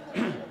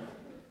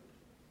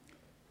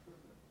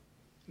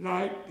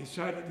 Lied,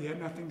 decided he had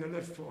nothing to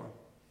live for.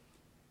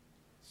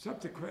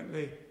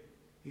 Subsequently,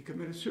 he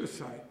committed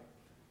suicide.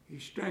 He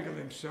strangled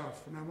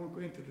himself, and I won't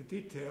go into the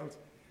details,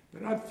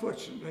 but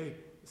unfortunately,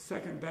 the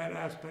second bad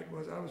aspect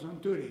was I was on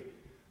duty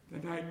the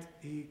night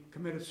he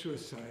committed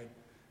suicide,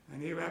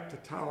 and he wrapped a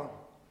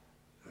towel,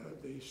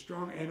 the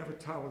strong end of a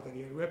towel that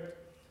he had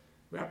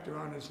wrapped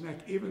around his neck,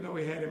 even though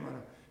he had him on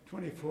a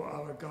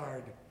 24-hour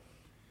guard.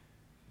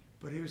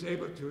 But he was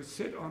able to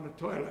sit on the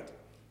toilet,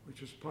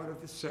 which was part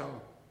of the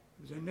cell.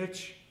 It was a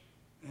niche,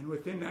 and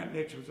within that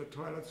niche was a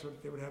toilet so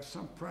that they would have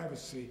some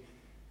privacy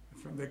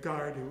from the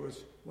guard who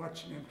was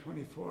watching him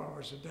 24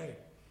 hours a day.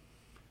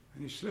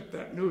 And he slipped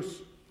that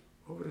noose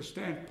over the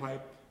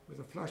standpipe where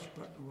the flush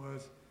button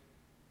was,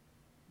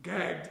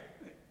 gagged.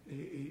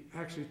 He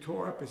actually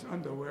tore up his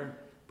underwear,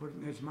 put it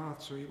in his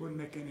mouth so he wouldn't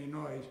make any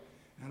noise,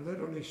 and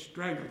literally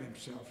strangled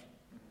himself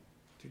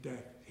to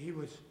death. He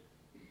was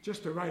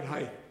just the right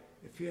height.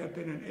 If he had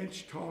been an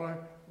inch taller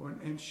or an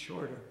inch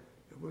shorter,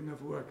 it wouldn't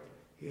have worked.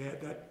 He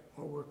had that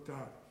all worked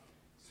out.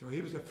 So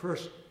he was the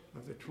first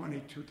of the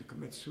 22 to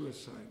commit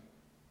suicide.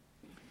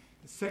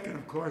 The second,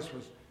 of course,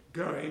 was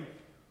Goering,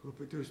 who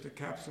produced a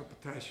capsule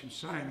of potassium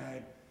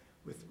cyanide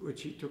with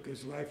which he took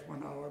his life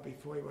 1 hour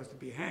before he was to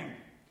be hanged.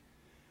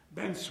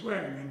 Ben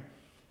Swearingen,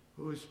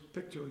 whose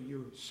picture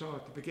you saw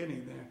at the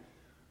beginning there,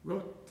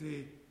 wrote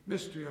The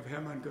Mystery of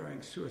Hermann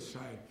Goering's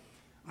Suicide.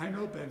 I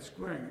know Ben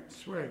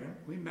Swearingen.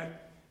 We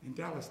met in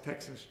Dallas,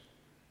 Texas,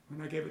 when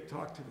I gave a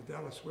talk to the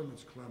Dallas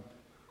Women's Club.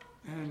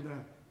 And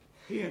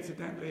he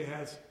incidentally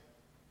has,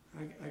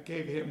 I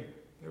gave him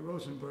the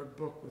Rosenberg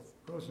book with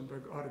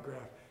Rosenberg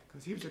autograph,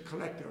 because he was a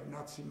collector of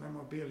Nazi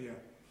memorabilia.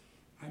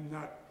 I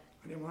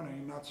didn't want any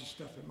Nazi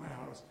stuff in my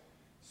house,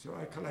 so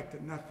I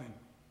collected nothing.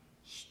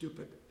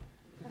 Stupid.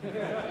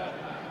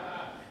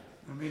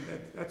 I mean,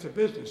 that's a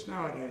business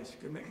nowadays.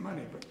 You can make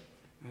money, but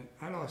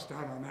I lost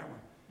out on that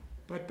one.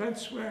 But Ben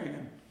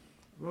Swearingen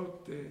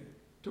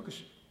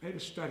made a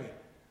study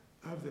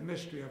of the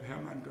mystery of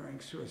Hermann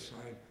Goering's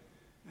suicide,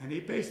 and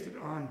he based it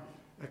on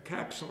a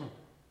capsule,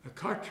 a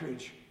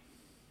cartridge,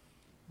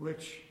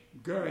 which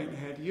Goering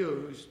had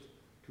used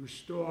to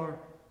store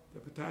the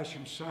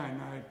potassium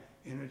cyanide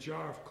in a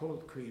jar of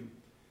cold cream.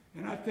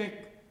 And I think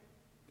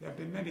there have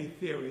been many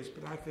theories,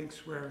 but I think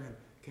Swearingen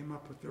came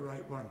up with the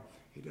right one.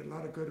 He did a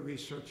lot of good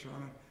research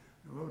on it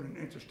and wrote an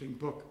interesting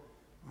book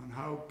on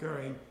how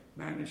Goering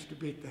managed to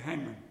beat the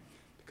hangman.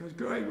 Because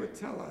Goering would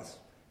tell us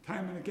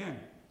time and again,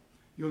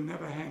 "You'll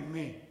never hang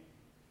me."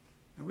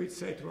 And we'd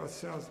say to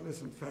ourselves,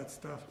 "Listen, fat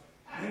stuff,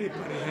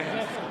 anybody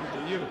hangs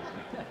to you."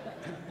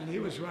 And he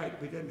was right,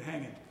 we didn't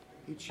hang him.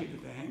 He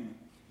cheated the hangman.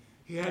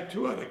 He had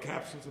 2 other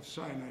capsules of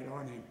cyanide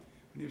on him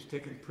when he was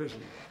taken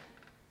prisoner.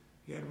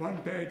 He had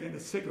one buried in a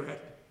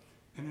cigarette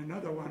and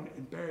another one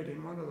buried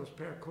in one of those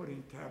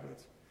paracoating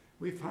tablets.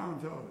 We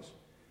found those,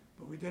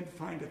 but we didn't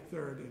find a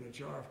third in a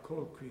jar of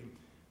cold cream,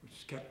 which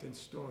is kept in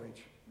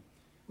storage.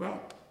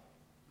 Well,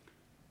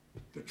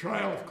 the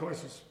trial, of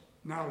course, is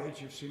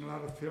knowledge. You've seen a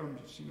lot of films,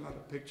 you've seen a lot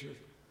of pictures.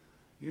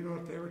 You know,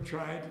 if they were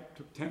tried, it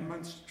took 10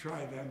 months to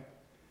try them,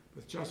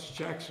 with Justice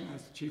Jackson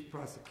as the chief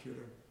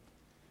prosecutor.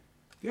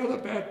 The other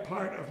bad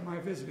part of my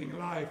visiting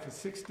live for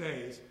 6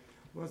 days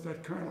was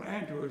that Colonel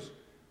Andrews,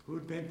 who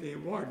had been the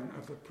warden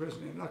of the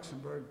prison in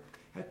Luxembourg,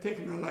 had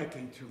taken a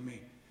liking to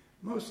me,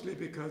 mostly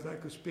because I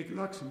could speak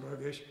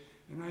Luxembourgish,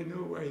 and I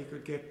knew where he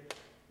could get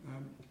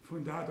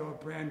Fundador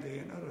brandy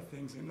and other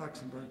things in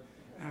Luxembourg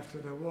after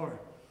the war.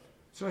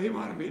 So he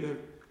wanted me to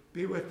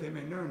be with him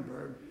in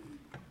Nuremberg,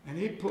 and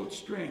he pulled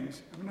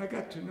strings. And when I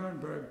got to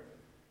Nuremberg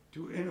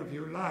to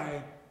interview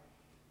Lai,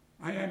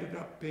 I ended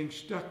up being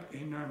stuck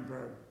in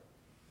Nuremberg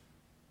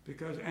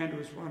because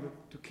Andrews wanted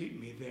to keep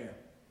me there.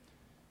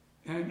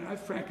 And I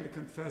frankly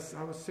confess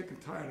I was sick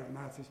and tired of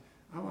Nazis.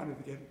 I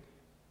wanted to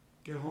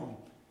get home.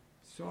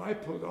 So I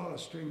pulled all the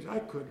strings I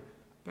could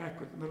back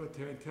with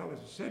military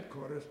intelligence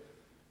headquarters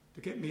to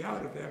get me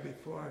out of there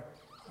before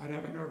I'd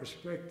have a nervous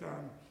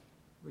breakdown,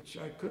 which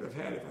I could have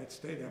had if I'd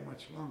stayed there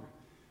much longer.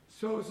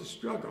 So it was a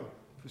struggle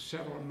for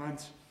several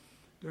months,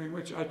 during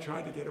which I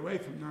tried to get away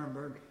from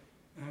Nuremberg,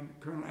 and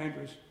Colonel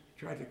Andrews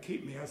tried to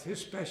keep me as his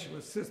special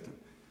assistant.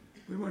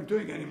 We weren't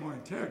doing any more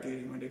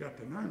interrogating when they got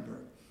to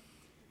Nuremberg.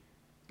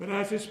 But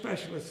as his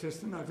special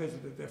assistant, I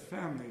visited their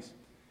families,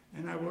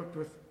 and I worked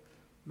with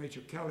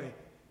Major Kelly,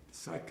 the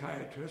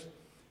psychiatrist,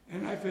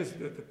 and I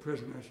visited the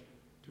prisoners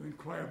to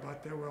inquire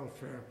about their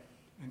welfare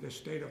and their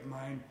state of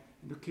mind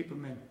and to keep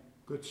them in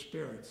good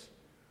spirits.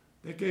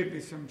 They gave me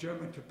some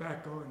German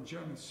tobacco and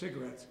German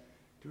cigarettes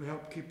to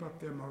help keep up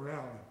their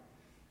morale.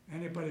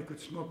 Anybody could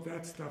smoke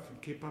that stuff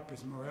and keep up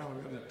his morale,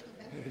 really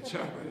had a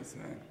job on his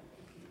hand.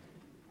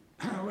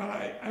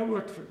 Well, I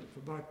worked for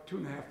about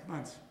 2.5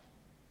 months.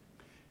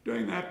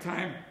 During that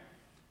time,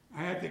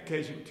 I had the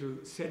occasion to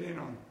sit in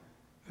on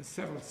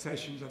several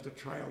sessions of the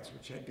trials,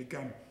 which had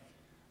begun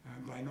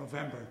by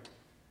November,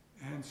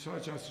 and saw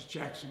Justice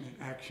Jackson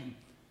in action.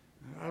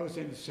 I was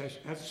in the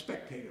session as a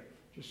spectator,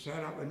 just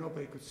sat out where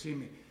nobody could see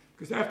me.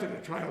 Because after the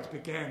trials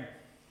began,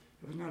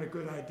 it was not a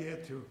good idea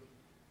to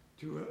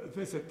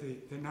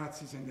visit the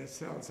Nazis in their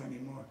cells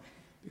anymore,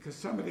 because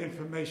some of the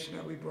information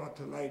that we brought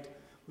to light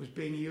was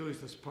being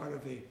used as part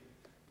of the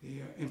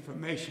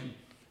information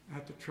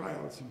at the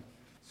trials, and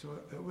so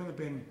it would have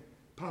been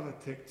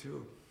politic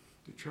to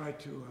try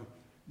to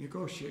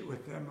negotiate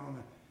with them on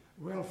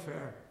a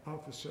welfare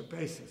officer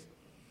basis.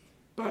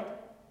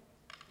 But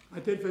I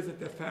did visit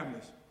their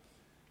families,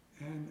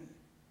 and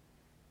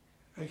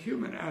a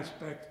human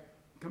aspect,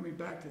 coming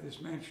back to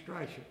this man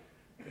Streicher,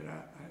 that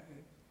I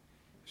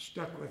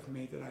stuck with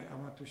me, that I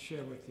want to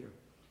share with you.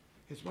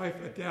 His wife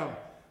Adele,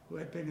 who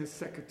had been his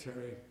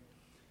secretary,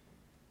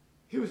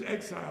 he was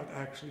exiled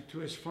actually to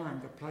his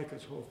farm, the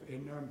Pleikershof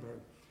in Nuremberg,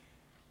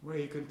 where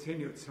he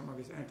continued some of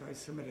his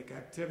anti-Semitic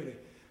activity,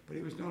 but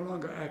he was no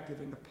longer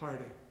active in the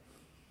party.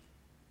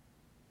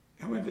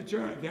 And when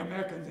the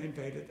Americans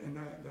invaded, and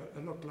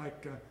it looked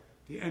like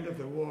the end of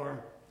the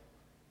war,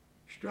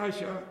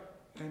 Streicher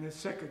and his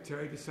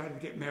secretary decided to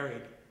get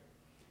married.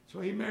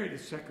 So he married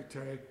his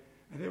secretary,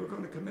 and they were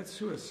going to commit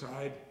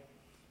suicide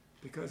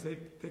because they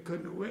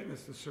couldn't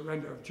witness the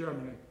surrender of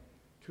Germany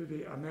to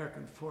the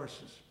American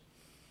forces.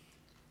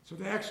 So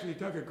they actually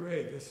dug a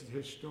grave. This is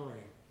his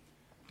story.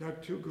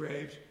 Dug 2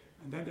 graves,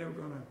 and then they were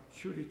going to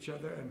shoot each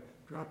other and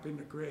drop in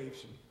the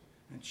graves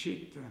and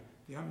cheat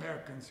the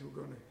Americans who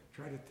were going to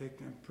try to take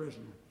them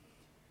prisoner.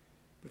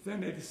 But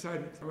then they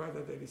decided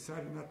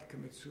not to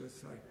commit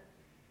suicide.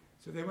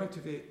 So they went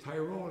to the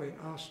Tyrol in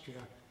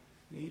Austria,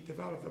 and he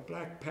developed a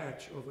black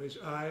patch over his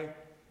eye,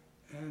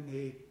 and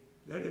he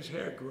let his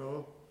hair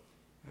grow.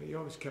 He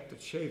always kept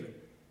it shaven.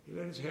 He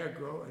let his hair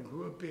grow and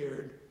grew a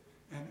beard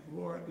and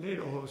wore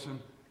lederhosen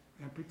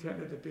and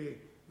pretended to be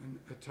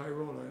a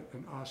Tyroler,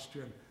 an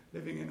Austrian,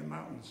 living in the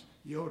mountains,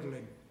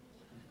 yodeling.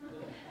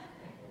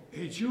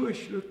 A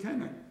Jewish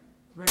lieutenant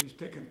was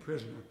taken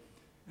prisoner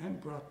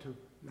and brought to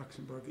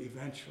Luxembourg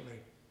eventually.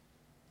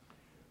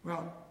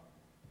 Well,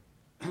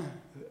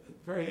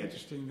 very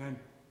interesting then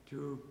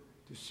to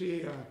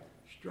see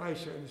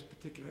Streicher in this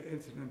particular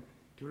incident,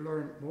 to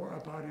learn more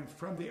about him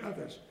from the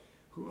others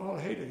who all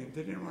hated him.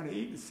 They didn't want to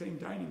eat in the same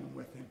dining room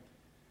with him.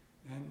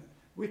 And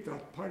we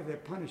thought part of their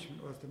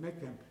punishment was to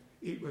make them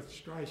eat with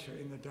Streicher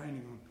in the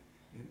dining room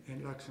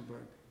in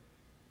Luxembourg.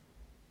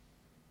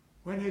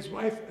 When his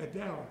wife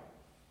Adele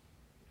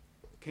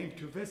came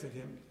to visit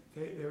him,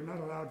 they were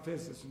not allowed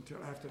visits until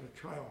after the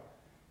trial,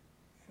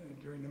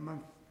 during the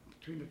month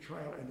between the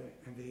trial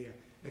and the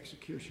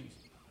executions.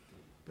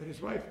 But his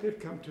wife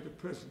did come to the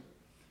prison.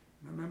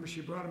 And I remember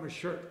she brought him a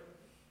shirt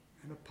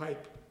and a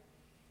pipe.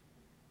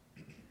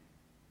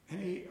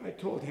 And I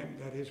told him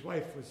that his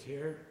wife was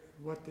here.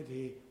 What did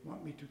he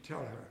want me to tell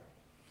her?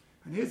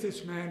 And here's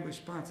this man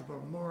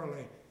responsible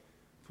morally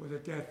for the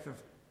death of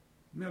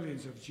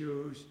millions of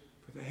Jews,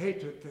 for the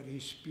hatred that he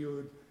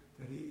spewed,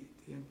 that he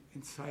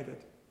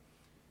incited.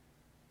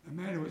 A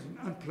man who was an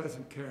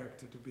unpleasant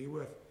character to be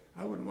with.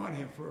 I wouldn't want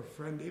him for a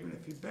friend even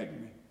if he begged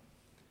me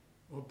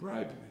or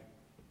bribed me.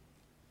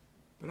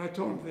 But I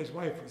told him that his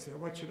wife was there.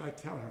 What should I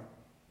tell her?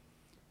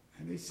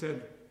 And he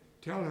said,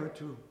 tell her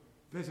to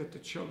visit the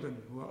children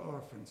who are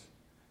orphans.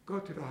 Go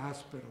to the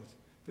hospitals.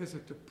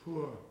 Visit the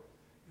poor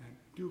and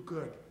do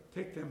good.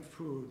 Take them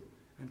food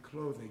and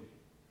clothing.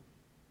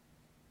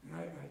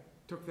 And I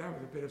took that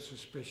with a bit of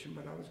suspicion,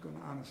 but I was going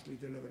to honestly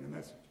deliver the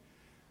message.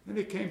 Then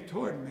he came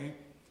toward me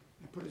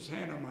and put his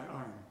hand on my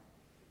arm.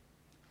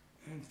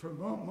 And for a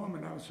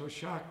moment I was so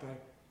shocked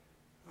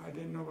I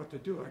didn't know what to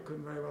do. I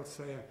couldn't very well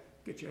say,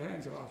 get your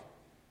hands off.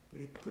 But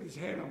he put his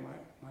hand on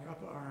my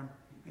upper arm,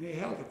 and he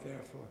held it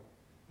there for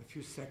a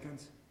few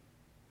seconds.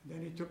 And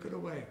then he took it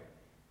away.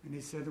 And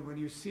he said, when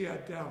you see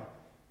Adele,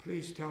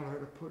 please tell her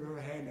to put her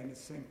hand in the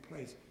same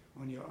place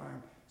on your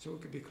arm so we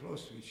could be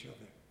close to each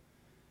other.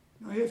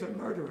 Now here's a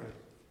murderer,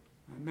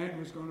 a man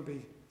who's going to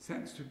be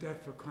sentenced to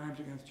death for crimes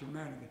against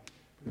humanity.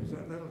 But there's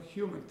that little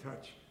human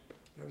touch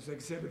that was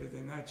exhibited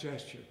in that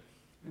gesture.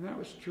 And that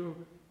was true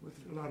with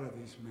a lot of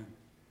these men.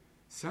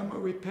 Some were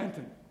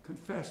repentant,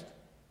 confessed.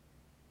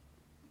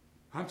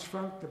 Hans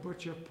Frank, the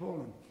butcher of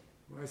Poland,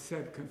 who I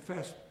said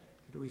confessed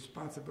to the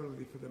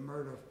responsibility for the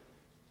murder of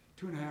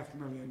 2.5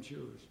 million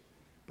Jews.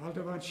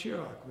 Baldur von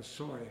Schirach was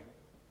sorry.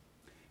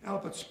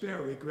 Albert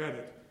Speer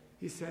regretted.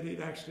 He said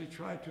he'd actually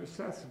tried to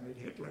assassinate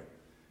Hitler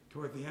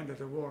toward the end of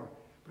the war,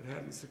 but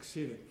hadn't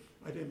succeeded.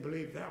 I didn't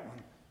believe that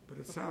one, but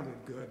it sounded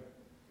good.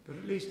 but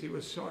at least he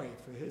was sorry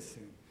for his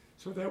sin.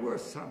 So there were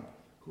some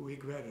who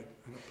regretted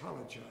and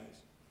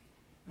apologized.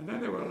 And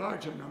then there were a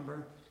larger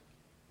number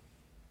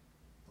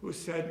who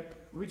said,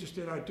 we just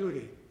did our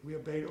duty. We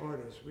obeyed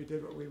orders. We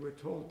did what we were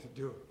told to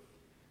do.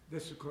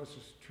 This, of course,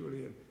 is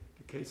truly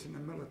the case in the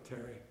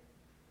military.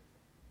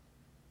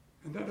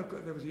 And then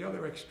there was the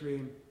other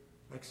extreme,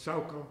 like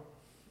Saukel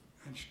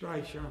and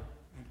Streicher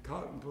and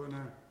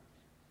Kaltenbrunner,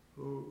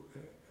 who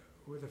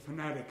were the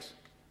fanatics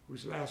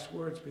whose last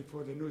words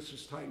before the noose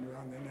was tightened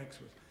around their necks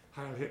was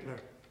Heil Hitler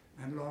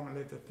and long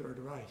live the Third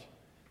Reich.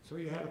 So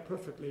you had a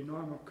perfectly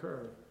normal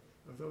curve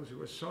of those who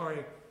were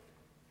sorry,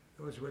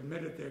 those who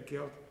admitted their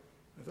guilt,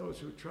 and those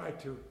who tried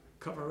to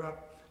cover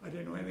up. I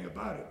didn't know anything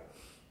about it.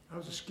 I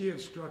was a ski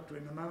instructor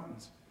in the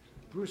mountains.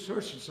 Bruce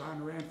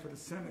Hirschenson ran for the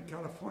Senate in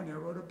California,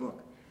 wrote a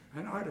book,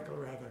 an article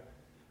rather,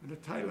 and the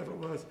title of it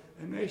was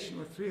A Nation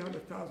with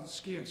 300,000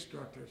 Ski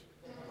Instructors.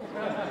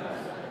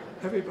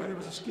 Everybody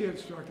was a ski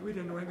instructor. We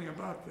didn't know anything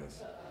about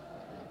this.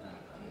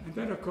 And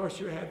then, of course,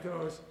 you had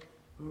those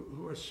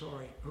who were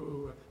sorry,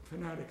 who were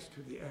fanatics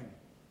to the end.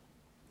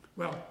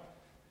 Well,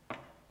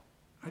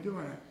 I do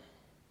want to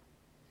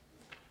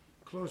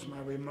close my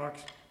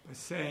remarks by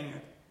saying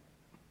that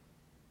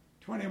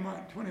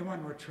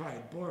 21 were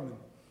tried. Bormann,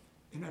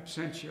 in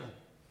absentia.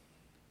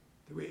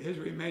 His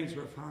remains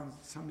were found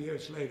some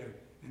years later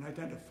and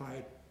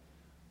identified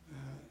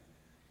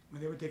when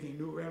they were digging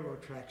new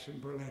railroad tracks in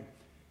Berlin,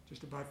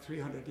 just about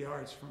 300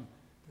 yards from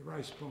the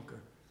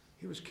Reichsbunker.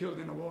 He was killed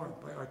in a war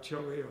by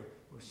artillery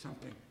or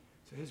something,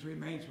 so his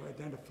remains were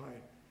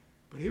identified.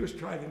 But he was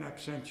tried in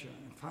absentia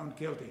and found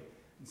guilty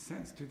and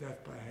sentenced to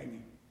death by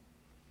hanging.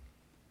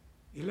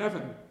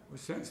 11 were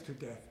sentenced to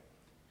death.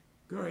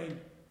 Goering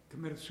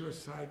committed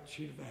suicide,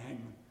 cheated the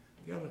hangman.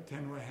 The other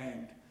 10 were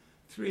hanged.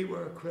 3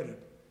 were acquitted.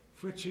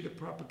 Fritschy, the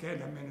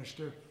propaganda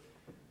minister,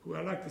 who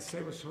I like to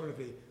say was sort of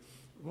the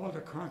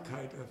Walter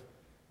Cronkite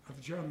of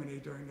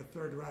Germany during the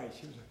Third Reich.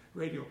 He was a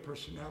radio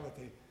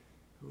personality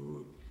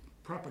who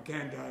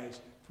propagandized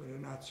for the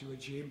Nazi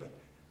regime, but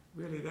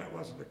really that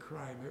wasn't a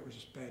crime, it was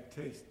just bad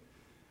taste.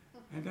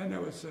 And then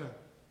there was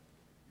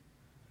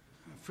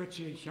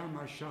Fritschy,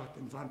 Scharmachat,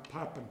 and von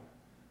Papen,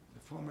 the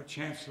former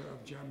Chancellor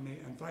of Germany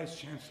and Vice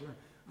Chancellor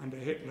under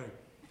Hitler,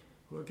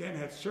 who again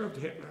had served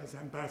Hitler as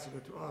ambassador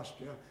to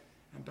Austria,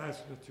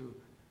 ambassador to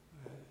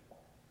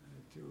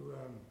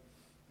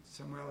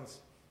somewhere else,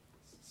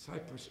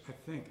 Cyprus, I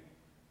think.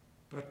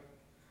 But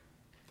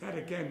that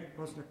again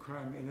wasn't a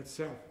crime in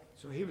itself,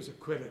 so he was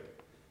acquitted.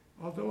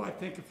 Although I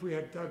think if we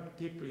had dug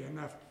deeply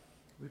enough,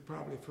 we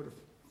probably could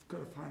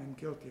have found him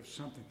guilty of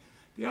something.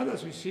 The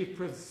others received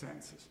prison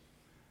sentences,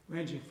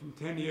 ranging from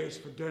 10 years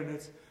for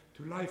Dönitz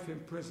to life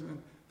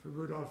imprisonment for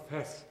Rudolf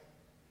Hess.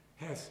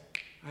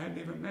 I hadn't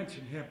even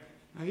mentioned him.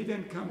 Now, he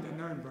didn't come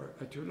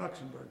to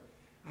Luxembourg.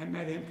 I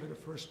met him for the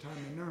first time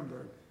in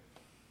Nuremberg.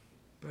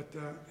 But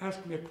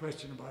ask me a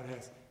question about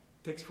Hess.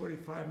 It takes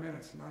 45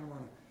 minutes, and I don't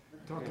want to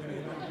talk any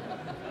longer.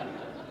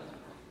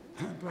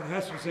 But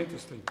Hess was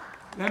interesting.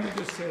 Let me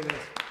just say this.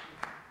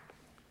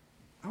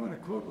 I want to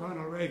quote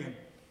Ronald Reagan,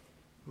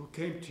 who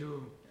came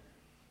to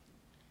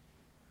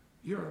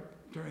Europe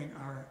during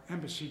our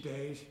embassy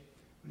days.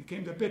 When he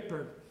came to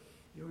Bitburg,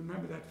 you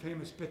remember that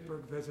famous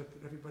Bitburg visit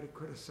that everybody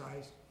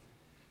criticized?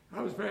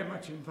 I was very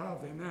much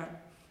involved in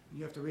that. And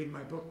you have to read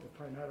my book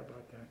to find out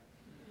about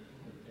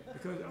that.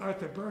 Because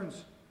Arthur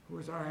Burns, who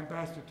was our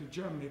ambassador to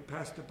Germany,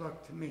 passed the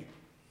buck to me.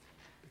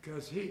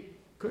 Because he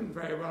couldn't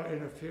very well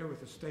interfere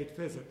with a state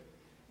visit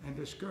and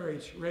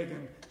discourage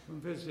Reagan from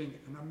visiting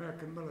an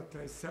American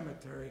military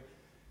cemetery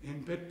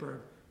in Bitburg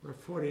where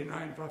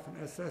 49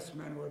 Waffen-SS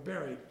men were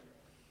buried.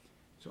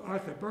 So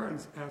Arthur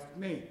Burns asked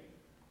me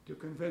to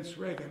convince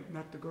Reagan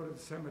not to go to the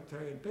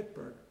cemetery in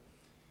Bitburg.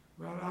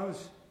 Well, I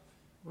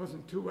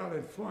wasn't too well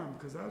informed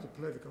because I was a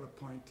political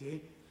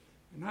appointee,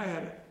 and I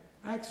had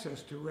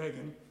access to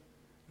Reagan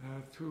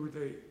through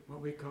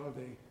what we call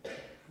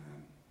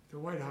the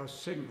White House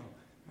signal.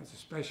 That's a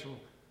special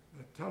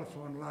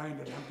telephone line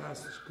that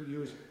ambassadors could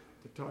use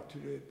to talk to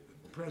the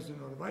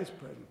president or the vice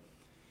president.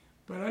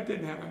 But I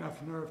didn't have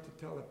enough nerve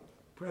to tell the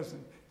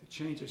president to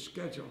change his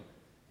schedule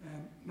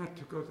and not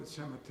to go to the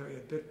cemetery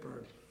at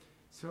Bitburg.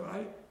 So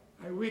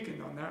I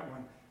weakened on that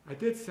one. I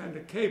did send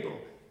a cable,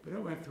 but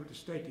it went through the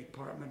State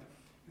Department,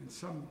 and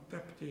some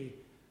deputy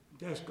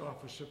desk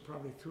officer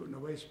probably threw it in a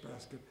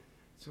wastebasket,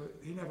 so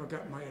he never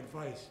got my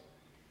advice.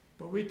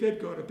 But we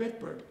did go to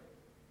Bitburg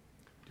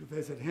to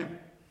visit him,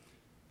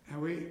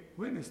 and we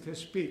witnessed his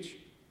speech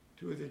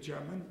to the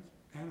German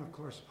and, of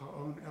course, our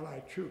own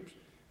Allied troops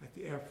at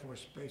the Air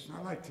Force Base. And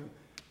I like to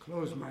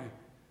close my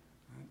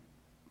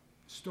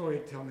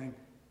storytelling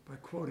by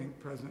quoting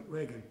President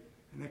Reagan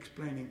and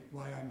explaining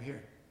why I'm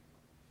here.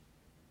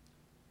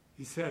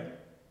 He said,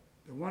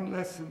 the one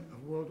lesson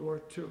of World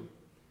War II,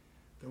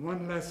 the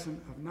one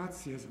lesson of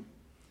Nazism,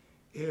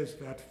 is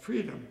that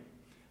freedom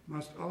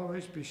must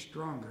always be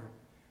stronger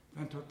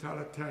than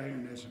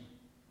totalitarianism,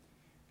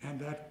 and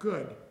that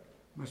good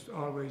must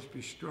always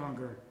be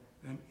stronger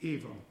than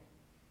evil.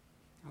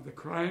 Now, the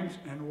crimes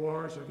and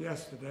wars of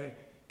yesterday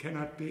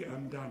cannot be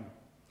undone.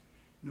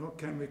 nor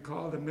can we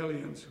call the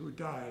millions who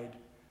died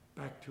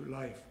back to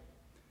life.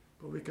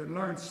 But we can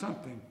learn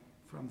something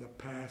from the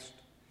past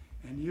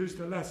and use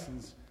the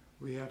lessons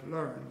we have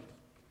learned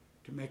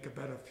to make a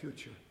better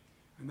future.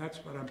 And that's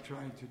what I'm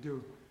trying to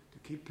do, to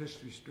keep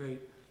history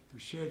straight, to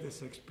share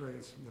this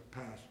experience from the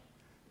past.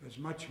 There's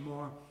much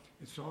more.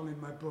 It's all in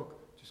my book.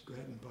 Just go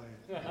ahead and buy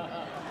it.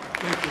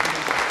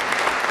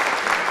 Thank you.